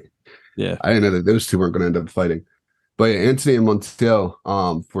 Yeah, I didn't know that those two weren't going to end up fighting. But yeah, Anthony and Montiel,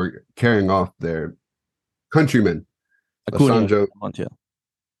 for carrying off their countrymen. Acuna Lissandro, Montiel.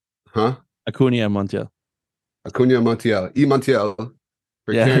 huh? Acuna Montiel. Acuna Montiel, Montiel,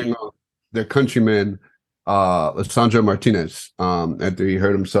 for carrying off their countryman, Lissandro Martinez, after he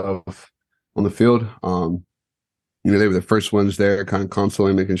hurt himself on the field. They were the first ones there, kind of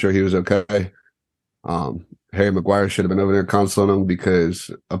consoling, making sure he was okay. Harry Maguire should have been over there consoling him because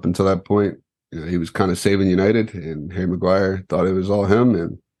up until that point, he was kind of saving United, and Harry Maguire thought it was all him,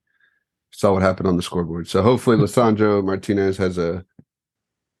 and saw what happened on the scoreboard. So hopefully, Lissandro Martinez has a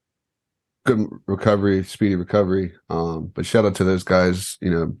good recovery, speedy recovery. But shout out to those guys.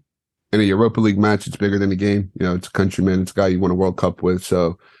 In a Europa League match, it's bigger than the game. It's a countryman, it's a guy you won a World Cup with.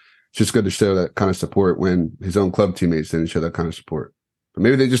 So it's just good to show that kind of support when his own club teammates didn't show that kind of support. But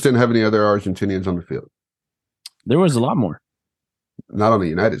maybe they just didn't have any other Argentinians on the field. There was a lot more. Not on the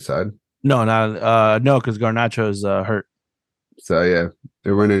United side. No, because Garnacho's hurt. So yeah,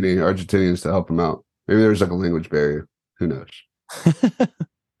 there weren't any Argentinians to help him out. Maybe there was like a language barrier. Who knows?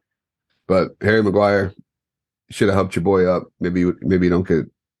 But Harry Maguire should have helped your boy up. Maybe you don't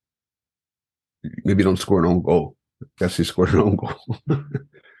score an own goal. Guess he scored an own goal.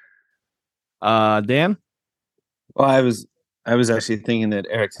 Dan? Well, I was actually thinking that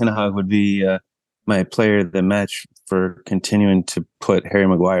Eric Ten Hag would be my player of the match for continuing to put Harry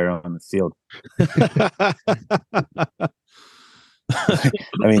Maguire on the field.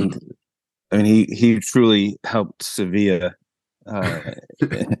 I mean, he truly helped Sevilla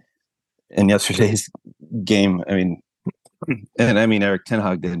in yesterday's game. Eric Ten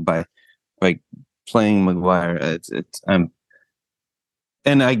Hag did by playing Maguire. And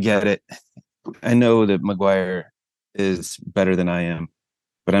I get it. I know that Maguire is better than I am,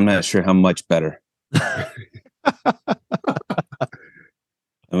 but I'm not sure how much better. I'm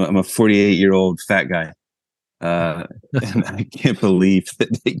a 48-year-old fat guy. And I can't believe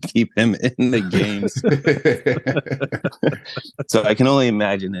that they keep him in the games. So I can only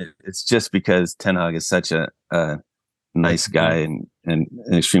imagine it's just because Ten Hag is such a nice guy and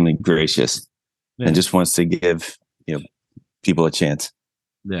extremely gracious, and just wants to give people a chance.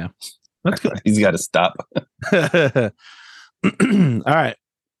 Yeah, that's good. He's got to stop. All right.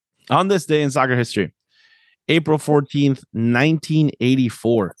 On this day in soccer history, April 14th,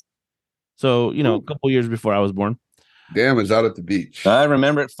 1984. So, a couple years before I was born. Dan was out at the beach. I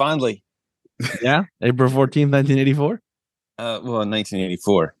remember it fondly. Yeah? April 14th, 1984?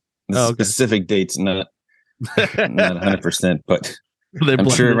 1984. The specific date's not 100%, but I'm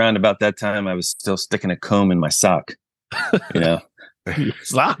sure around about that time I was still sticking a comb in my sock.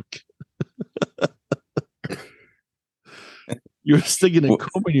 Sock? You were sticking a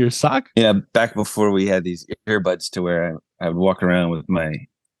comb in your sock? Yeah, back before we had these earbuds to where I would walk around with my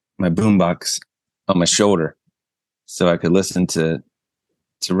boombox on my shoulder so I could listen to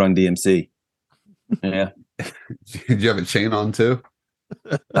Run DMC. Yeah. Did you have a chain on too?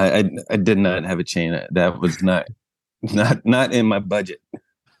 I did not have a chain. That was not in my budget.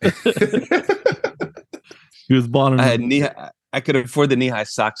 He was born. I could afford the knee-high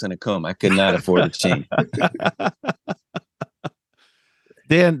socks and a comb. I could not afford a chain.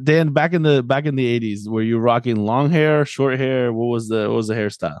 Dan, back in the 80s, were you rocking long hair, short hair? What was the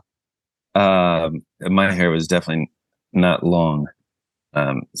hairstyle? My hair was definitely not long.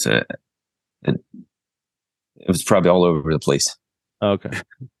 So it was probably all over the place. Okay.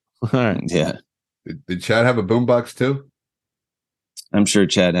 All right. Yeah. Did Chad have a boombox too? I'm sure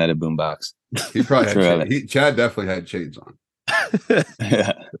Chad had a boombox. He probably had Chad definitely had shades on.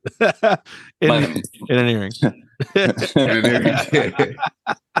 Yeah. in an earring.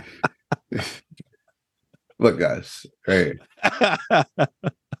 Look, guys, right.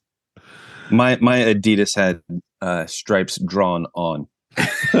 My Adidas had stripes drawn on.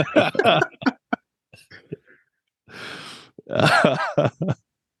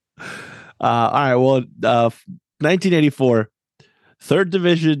 All right. Well, 1984, third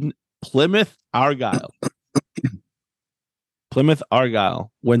division, Plymouth Argyle. Plymouth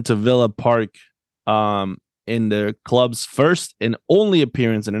Argyle went to Villa Park in the club's first and only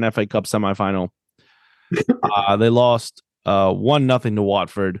appearance in an FA Cup semifinal. They lost 1-0 to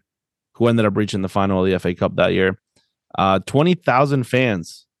Watford, who ended up reaching the final of the FA Cup that year. 20,000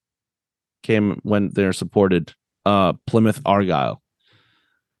 fans came when they're supported Plymouth Argyle,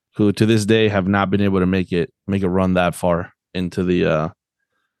 who to this day have not been able to make a run that far into the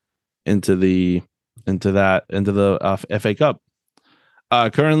FA Cup.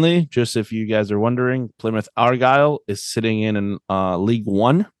 Currently, just if you guys are wondering, Plymouth Argyle is sitting in League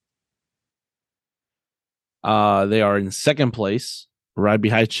One. They are in second place, right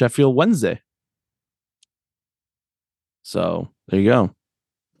behind Sheffield Wednesday. So there you go.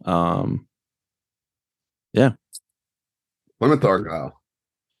 Yeah. Plymouth Argyle.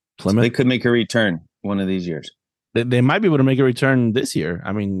 So they could make a return one of these years. They might be able to make a return this year.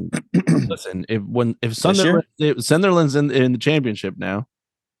 I mean, listen, if Sunderland's in the championship now,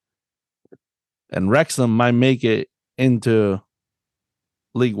 and Wrexham might make it into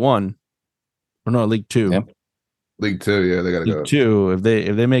League One, or no, League Two. Yep. League Two, yeah, they gotta go. League Two. If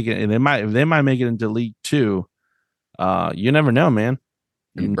they make it, and they might make it into League Two. You never know, man.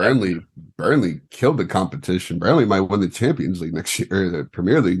 And Burnley killed the competition. Burnley might win the Champions League next year, or the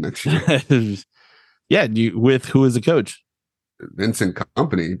Premier League next year. Yeah, with who is the coach? Vincent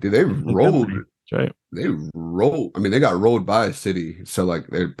Kompany. Dude, they rolled. That's right. They rolled. I mean, they got rolled by City, so like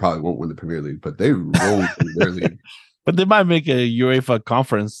they probably won't win the Premier League, but they rolled through their league. But they might make a UEFA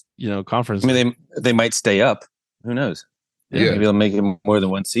conference. Conference. I mean, they might stay up. Who knows? Yeah, maybe they'll make it more than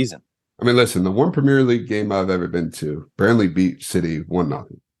one season. I mean, listen, the one Premier League game I've ever been to, Burnley beat City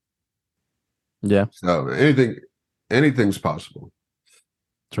 1-0. Yeah. So anything's possible.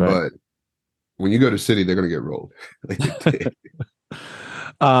 That's right. But when you go to City, they're going to get rolled.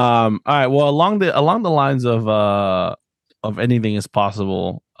 All right. Well, along the lines of anything is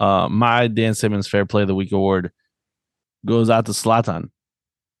possible, my Dan Simmons Fair Play of the Week award goes out to Zlatan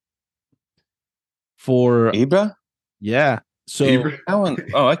for Ibra. Yeah. So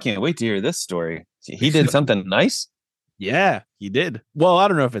I can't wait to hear this story. He did something nice. Yeah, he did. Well, I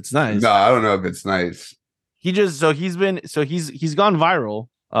don't know if it's nice. No, I don't know if it's nice. He's gone viral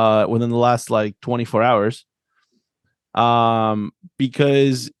within the last like 24 hours.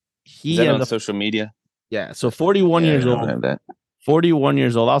 Because he is that on social media. Yeah, so 41 years old. 41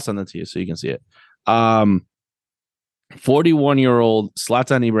 years old. I'll send it to you so you can see it. 41-year-old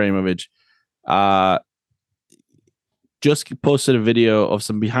Zlatan Ibrahimovic just posted a video of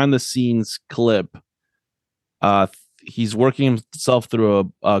some behind the scenes clip. He's working himself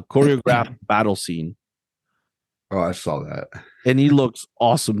through a choreographed battle scene. Oh, I saw that. And he looks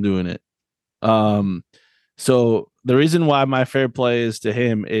awesome doing it. So the reason why my fair play is to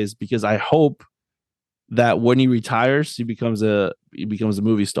him is because I hope that when he retires, he becomes a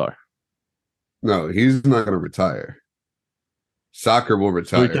movie star. No, he's not going to retire. Soccer will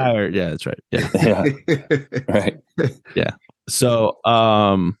retire. Yeah, that's right. Yeah. Yeah. Right. Yeah. So,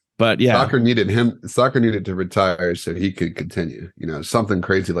 but yeah, Soccer needed to retire so he could continue, something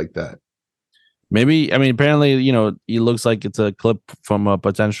crazy like that. Maybe, I mean, apparently, he looks like it's a clip from a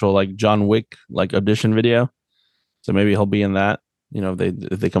potential like John Wick like audition video. So maybe he'll be in that,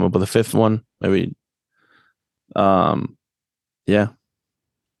 if they come up with a fifth one, maybe. Yeah.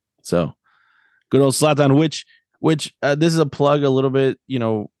 So good old Zlatan, which this is a plug a little bit,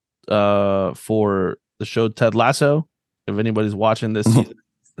 for the show Ted Lasso. If anybody's watching this season,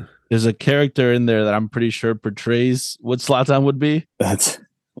 there's a character in there that I'm pretty sure portrays what Zlatan would be. That's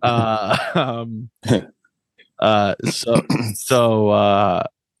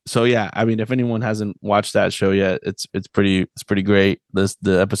so yeah, I mean, if anyone hasn't watched that show yet, it's pretty great.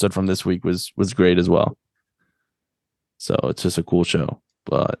 The episode from this week was great as well. So it's just a cool show.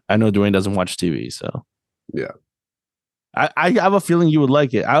 But I know Dwayne doesn't watch TV, so yeah. I have a feeling you would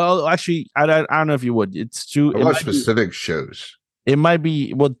like it. I don't know if you would. It's too. I watch specific shows. It might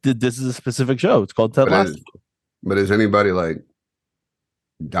be. Well, this is a specific show. It's called Ted Lasso. But is anybody like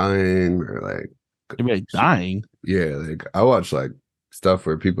dying or like anybody dying? Yeah, like I watch like stuff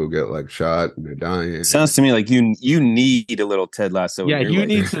where people get like shot and they're dying. Sounds to me like you need a little Ted Lasso. Yeah, you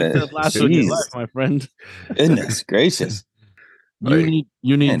need some Ted Lasso in your life, my friend. Goodness gracious. You need.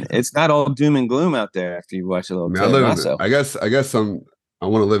 Man, it's not all doom and gloom out there after you watch a little Ted Lasso. I guess I want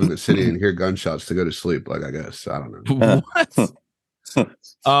to live in the city and hear gunshots to go to sleep. Like, I guess I don't know. What?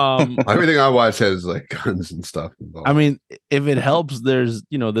 Everything I watch has like guns and stuff involved. I mean, if it helps, there's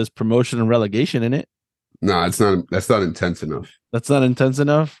there's promotion and relegation in it. No, it's not. That's not intense enough. That's not intense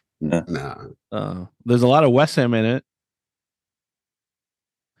enough. Nah. There's a lot of West Ham in it.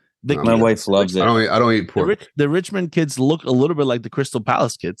 My wife loves it. I don't eat pork. The Richmond kids look a little bit like the Crystal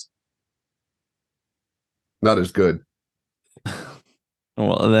Palace kids. Not as good.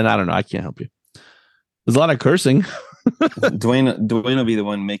 Well, then I don't know. I can't help you. There's a lot of cursing. Dwayne will be the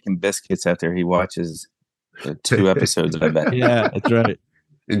one making biscuits after he watches the 2 episodes. I bet. Yeah, that's right.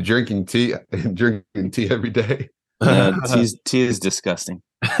 and drinking tea every day. Tea is disgusting.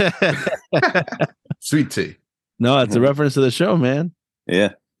 Sweet tea. No, it's a reference to the show, man. Yeah.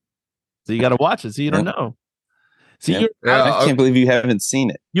 So you got to watch it. So you don't know. See, I can't believe you haven't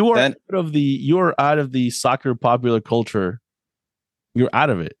seen it. You are out of the soccer popular culture. You're out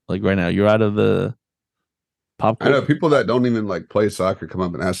of it. Like right now, you're out of the pop culture. I know people that don't even like play soccer come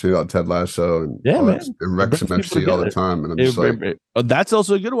up and ask me about Ted Lasso and and Wrexham FC all the time, and I'm just like, that's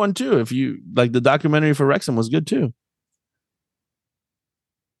also a good one too. If you like, the documentary for Wrexham was good too.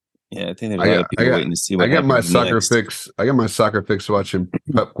 Yeah, I think there's a lot of people waiting to see what I get my soccer next. fix. I get my soccer fix watching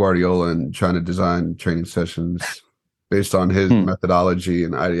Pep Guardiola and trying to design training sessions based on his methodology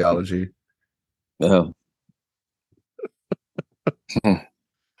and ideology. Oh.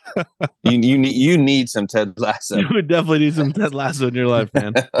 you need some Ted Lasso. You would definitely need some Ted Lasso in your life,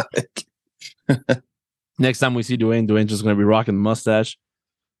 man. Next time we see Dwayne's just going to be rocking the mustache.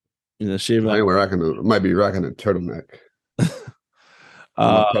 Shave. I think might be rocking a turtleneck.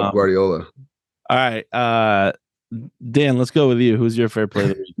 Pep Guardiola. All right, Dan, let's go with you. Who's your fair play of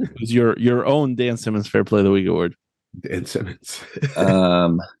the week? Who's your own Dan Simmons fair play of the week award? Dan Simmons.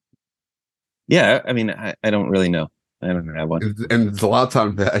 Yeah, I mean, I don't really know. I don't have one. And it's a lot of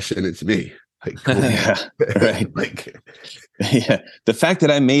time fashion. It's me. Like, yeah, right. Like, yeah, the fact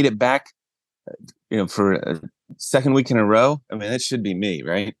that I made it back, for a second week in a row. I mean, that should be me,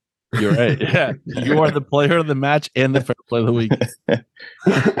 right? You're right. Yeah, you are the player of the match and the fair play of the week.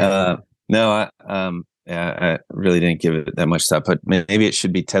 No, I really didn't give it that much thought, but maybe it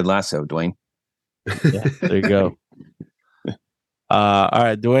should be Ted Lasso, Dwayne. Yeah, there you go. All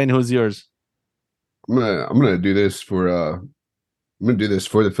right, Dwayne, who's yours? I'm gonna do this for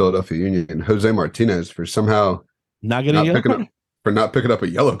the Philadelphia Union. Jose Martinez for somehow not picking up a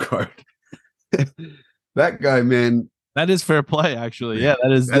yellow card. That guy, man. That is fair play, actually. Yeah,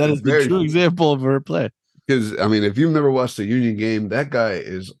 that is the true example of fair play. Because I mean, if you've never watched a Union game, that guy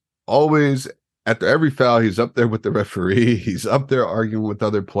is always after every foul. He's up there with the referee. He's up there arguing with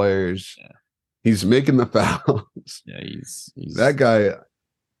other players. Yeah. He's making the fouls. Yeah, he's that guy.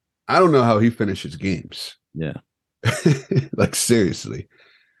 I don't know how he finishes games. Yeah, like seriously.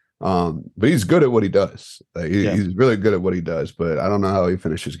 But he's good at what he does. Like he's really good at what he does. But I don't know how he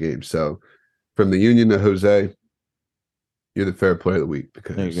finishes games. So from the Union to Jose. You're the fair play of the week.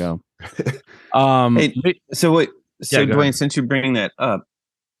 Because there you go. Dwayne, since you bring that up,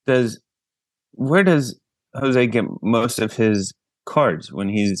 where does Jose get most of his cards when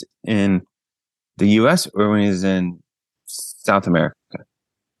he's in the U.S. or when he's in South America,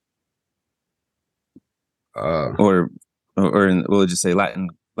 or we'll just say Latin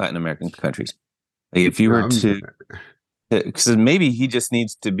American countries? Like if you were to, because maybe he just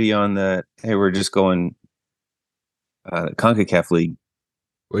needs to be on the. Hey, we're just going. CONCACAF league.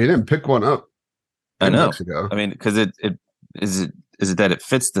 Well, he didn't pick one up. I know. Mexico. I mean, because is it that it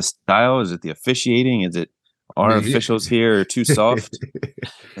fits the style? Is it the officiating? Is it officials here are too soft?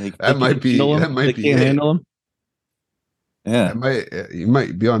 That might be. That might be. Can't handle them. Yeah, you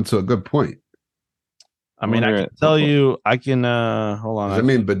might be onto a good point. I mean, I can tell you. I can hold on. I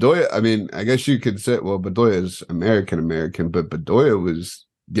mean, Bedoya. I mean, I guess you could say, well, Bedoya is American, but Bedoya was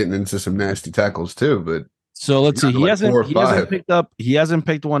getting into some nasty tackles too. But so let's see. He hasn't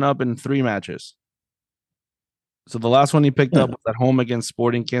picked one up in 3 matches. So the last one he picked up was at home against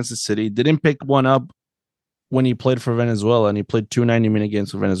Sporting Kansas City. Didn't pick one up when he played for Venezuela, and he played 290-minute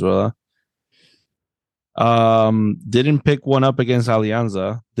games for Venezuela. Didn't pick one up against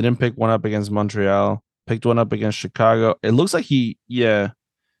Alianza. Didn't pick one up against Montreal. Picked one up against Chicago. It looks like Did he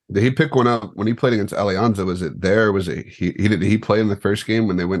pick one up when he played against Alianza? Was it there? Was it did he play in the first game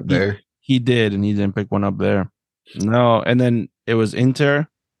when they went there? He did, and he didn't pick one up there. No, and then it was Inter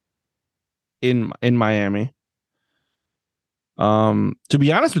in Miami. To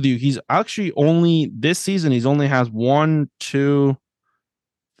be honest with you, he's actually only this season. He's only has 1, 2,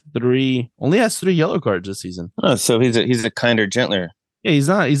 3. Only has 3 yellow cards this season. Oh, so he's a kinder, gentler. Yeah, he's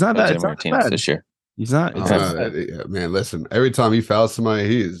not that Martinez this year. He's not. Man, listen. Every time he fouls somebody,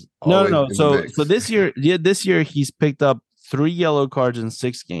 he is no. So this year, he's picked up 3 yellow cards in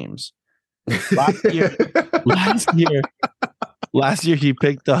 6 games. Last year he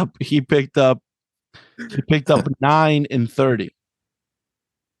picked up 9 in 30.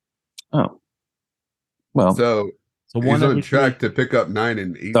 Oh, well. So he's on track to pick up 9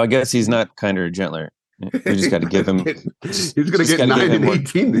 in 18. So I guess he's not kinder or gentler. We just got to give him. He's going to get 9 in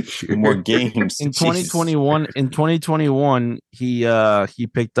 18 this year. More games in 2021. In 2021, he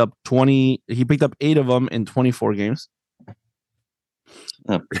picked up 20. He picked up 8 of them in 24 games.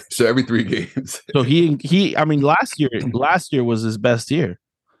 So every 3 games. So he. I mean, last year was his best year.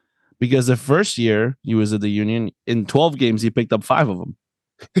 because the first year he was at the Union, in 12 games, he picked up 5 of them.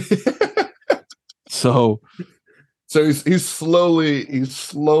 So he's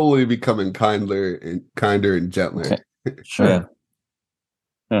slowly becoming kinder and gentler. Sure.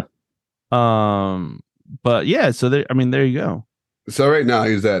 Yeah. But yeah, so there you go. So right now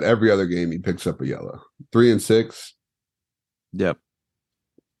he's at every other game he picks up a yellow. 3 and 6. Yep.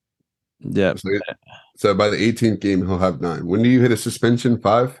 So by the 18th game he'll have 9. When do you hit a suspension?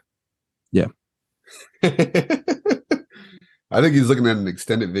 5? Yeah. I think he's looking at an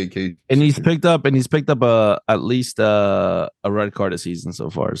extended vacation. And he's picked up at least a red card a season so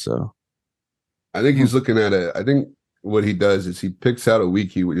far. So I think he's looking at it. I think what he does is he picks out a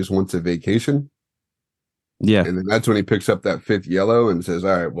week he just wants a vacation. Yeah. And then that's when he picks up that 5th yellow and says,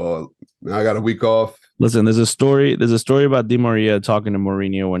 all right, well, now I got a week off. Listen, there's a story about Di Maria talking to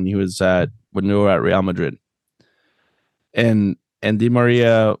Mourinho when they were at Real Madrid. And Di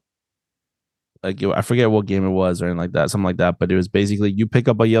Maria, like, I forget what game it was or anything like that, something like that, but it was basically, you pick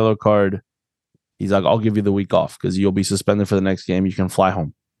up a yellow card, he's like, I'll give you the week off because you'll be suspended for the next game. You can fly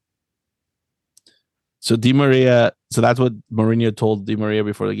home. So Di Maria, so that's what Mourinho told Di Maria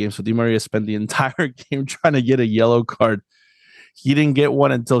before the game. So Di Maria spent the entire game trying to get a yellow card. He didn't get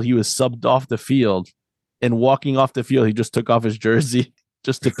one until he was subbed off the field. And walking off the field, he just took off his jersey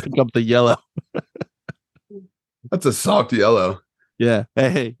just to pick up the yellow. That's a soft yellow. Yeah.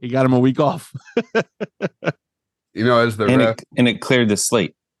 Hey, he got him a week off. As the ref. It cleared the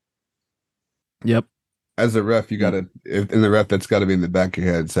slate. Yep. As a ref, you got to, in the ref, that's got to be in the back of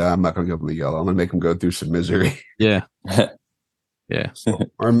your head. Say, I'm not going to give him the yellow. I'm going to make him go through some misery. Yeah. Yeah.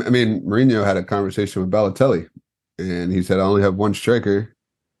 Mourinho had a conversation with Balotelli, and he said, I only have one striker.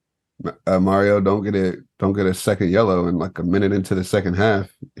 Mario, don't get a second yellow. And like a minute into the second half,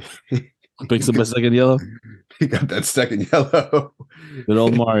 picks up a second yellow. He got that second yellow. Good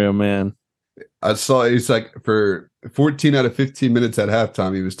old Mario, man. I saw he's like for 14 out of 15 minutes at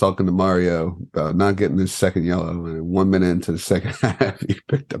halftime, he was talking to Mario about not getting his second yellow. And 1 minute into the second half, he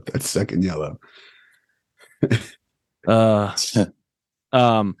picked up that second yellow. Game of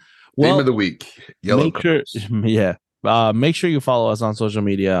the week. Yellow. Make sure you follow us on social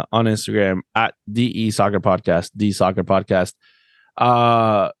media on Instagram at DE Soccer Podcast, D Soccer Podcast.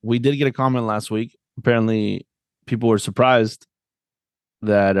 We did get a comment last week. Apparently, people were surprised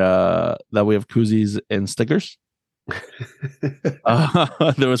that we have koozies and stickers. There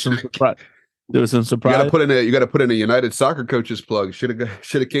was some surprise. You got to put in a United Soccer Coaches plug. Should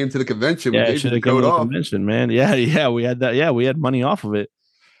have came to the convention. Yeah, should have come to the convention, man. Yeah, we had that. Yeah, we had money off of it.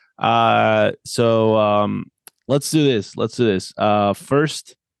 So let's do this.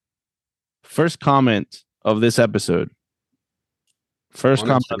 First comment of this episode. First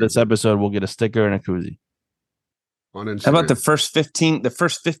comment of this episode will get a sticker and a koozie. On Instagram. How about the first 15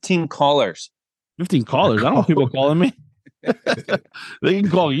 callers? 15 callers? I don't want people calling me. They can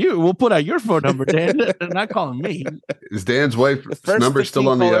call you. We'll put out your phone number, Dan. They're not calling me. Is Dan's wife's number still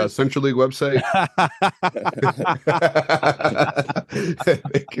on the Central League website?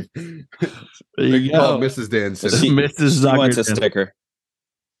 There you go. Mrs. Dan. Mrs. She wants a sticker.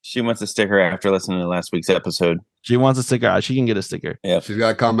 She wants a sticker after listening to last week's episode. She wants a sticker. She can get a sticker. Yeah, she's got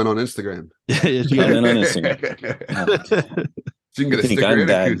a comment on Instagram. She comment on Instagram. She can get a sticker and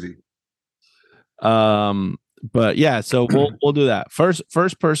a koozie. But yeah, so we'll do that.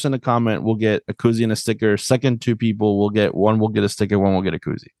 First person to comment will get a koozie and a sticker. Second 2 people will get a sticker, one will get a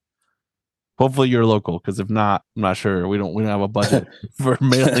koozie. Hopefully you're local, because if not, I'm not sure. We don't have a budget for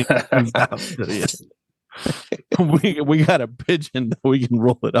mailing things out. We got a pigeon that we can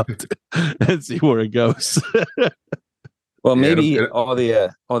roll it up to and see where it goes. Well, maybe all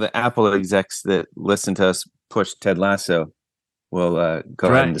the Apple execs that listen to us push Ted Lasso will go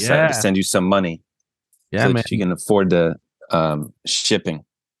ahead and decide to send you some money. Yeah, so man. that you can afford the shipping.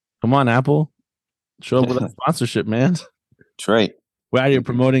 Come on, Apple. Show up with a sponsorship, man. That's right. We're out here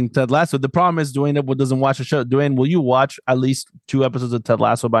promoting Ted Lasso. The problem is Dwayne doesn't watch the show. Dwayne, will you watch at least 2 episodes of Ted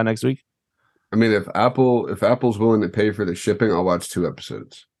Lasso by next week? I mean, if Apple's willing to pay for the shipping, I'll watch 2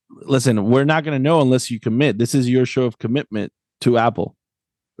 episodes. Listen, we're not going to know unless you commit. This is your show of commitment to Apple.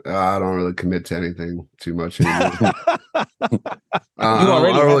 I don't really commit to anything too much anymore. I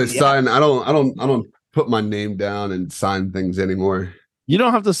don't really sign. I don't put my name down and sign things anymore. You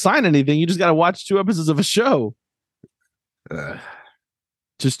don't have to sign anything. You just got to watch 2 episodes of a show.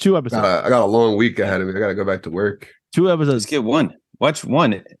 Just 2 episodes. I got a long week ahead of me. I got to go back to work. 2 episodes. Just get one. Watch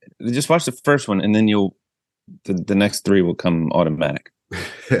one. Just watch the first one, and then the next 3 will come automatic.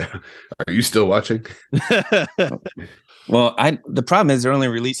 Yeah. Are you still watching? Well, the problem is they're only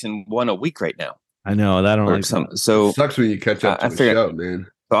releasing 1 a week right now. I know that. I don't like something. So it sucks when you catch up to the show, man.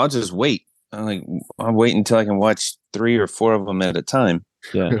 So I'll just wait. I'll wait until I can watch 3 or 4 of them at a time.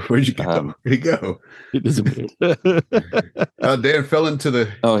 Yeah. Where'd you go? Where'd you go? He disappeared. Dan fell into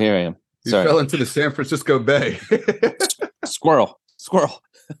the. Oh, here I am. He fell into the San Francisco Bay. Squirrel.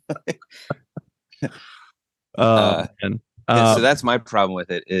 Man. So that's my problem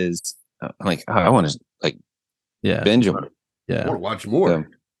with it is I want to binge them. I want to watch more. So,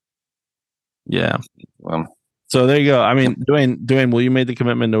 yeah. So there you go. I mean, Dwayne, will you make the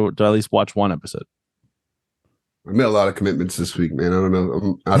commitment to at least watch one episode? I made a lot of commitments this week, man. I don't know.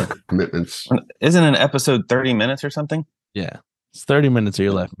 I'm out of commitments. Isn't an episode 30 minutes or something? Yeah. It's 30 minutes of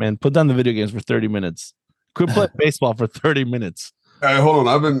your life, man. Put down the video games for 30 minutes. Quit playing baseball for 30 minutes. All right, hold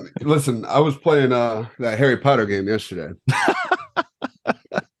on. I was playing that Harry Potter game yesterday.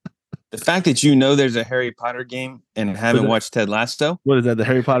 The fact that there's a Harry Potter game and haven't watched Ted Lasso. What is that? The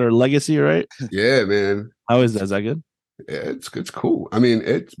Harry Potter Legacy, right? Yeah, man. How is that? Is that good? Yeah, it's cool. I mean,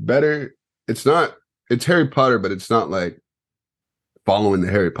 it's better. It's Harry Potter, but it's not like following the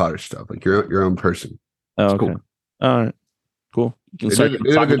Harry Potter stuff. Like you're your own person. Oh, it's okay. Cool. All right. Cool. They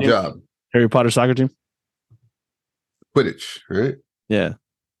did a good job. Harry Potter soccer team? Quidditch, right? Yeah.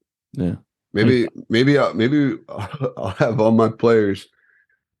 Yeah. Maybe I'll have all my players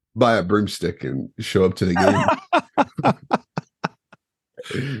buy a broomstick and show up to the game.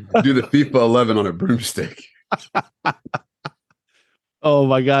 Do the FIFA 11 on a broomstick. Oh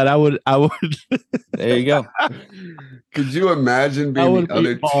my God. I would. There you go. Could you imagine being the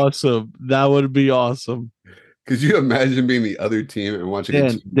other awesome. That would be awesome. Could you imagine being the other team and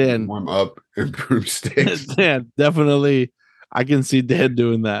watching Dan warm up and broomsticks? Dan, definitely. I can see Dan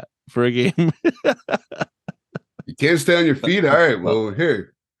doing that for a game. You can't stay on your feet? All right, well,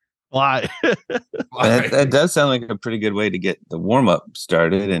 here. Why? That does sound like a pretty good way to get the warm-up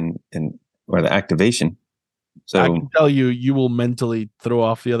started or the activation. So I can tell you will mentally throw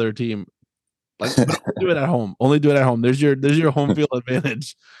off the other team. Like, do it at home. Only do it at home. There's your home field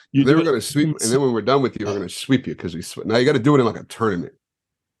advantage. They were going to sweep, and then when we're done with you, we're going to sweep you because now you got to do it in like a tournament.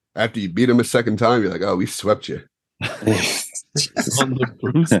 After you beat them a second time, you're like, oh, we swept you. On the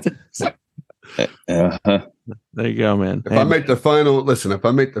broomsticks. There you go, man. If I make the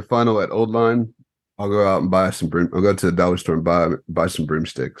final at Old Line, I'll go out and buy some I'll go to the dollar store and buy some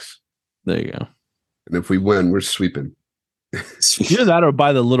broomsticks. There you go. And if we win, we're sweeping. Either that or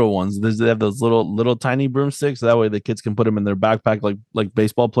buy the little ones. They have those little tiny broomsticks. So that way the kids can put them in their backpack like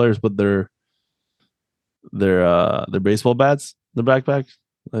baseball players put their baseball bats in their backpack.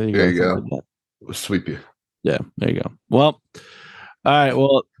 There you go. Like we'll sweep you. Yeah, there you go. Well, all right.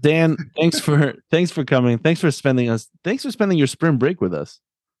 Well, Dan, thanks for coming. Thanks for spending your spring break with us.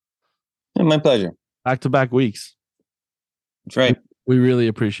 Yeah, my pleasure. Back-to-back weeks. That's right. We really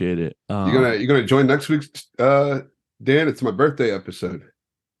appreciate it. You gonna join next week's Dan? It's my birthday episode.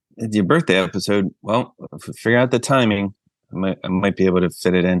 It's your birthday episode. Well, if we figure out the timing, I might be able to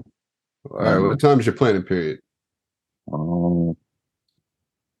fit it in. All right. What time is your planning period? I don't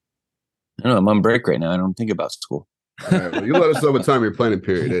know. I'm on break right now. I don't think about school. All right. Well, you let us know what time your planning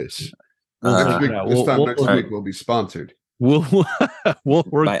period is. Next week we'll be sponsored. We'll work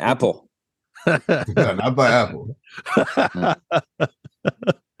by Apple. Yeah, not by Apple.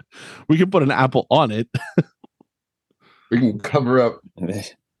 We can put an apple on it. We can cover up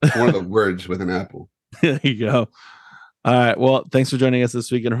one of the words with an apple. There you go. All right. Well, thanks for joining us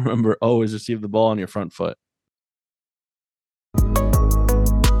this week. And remember, always receive the ball on your front foot.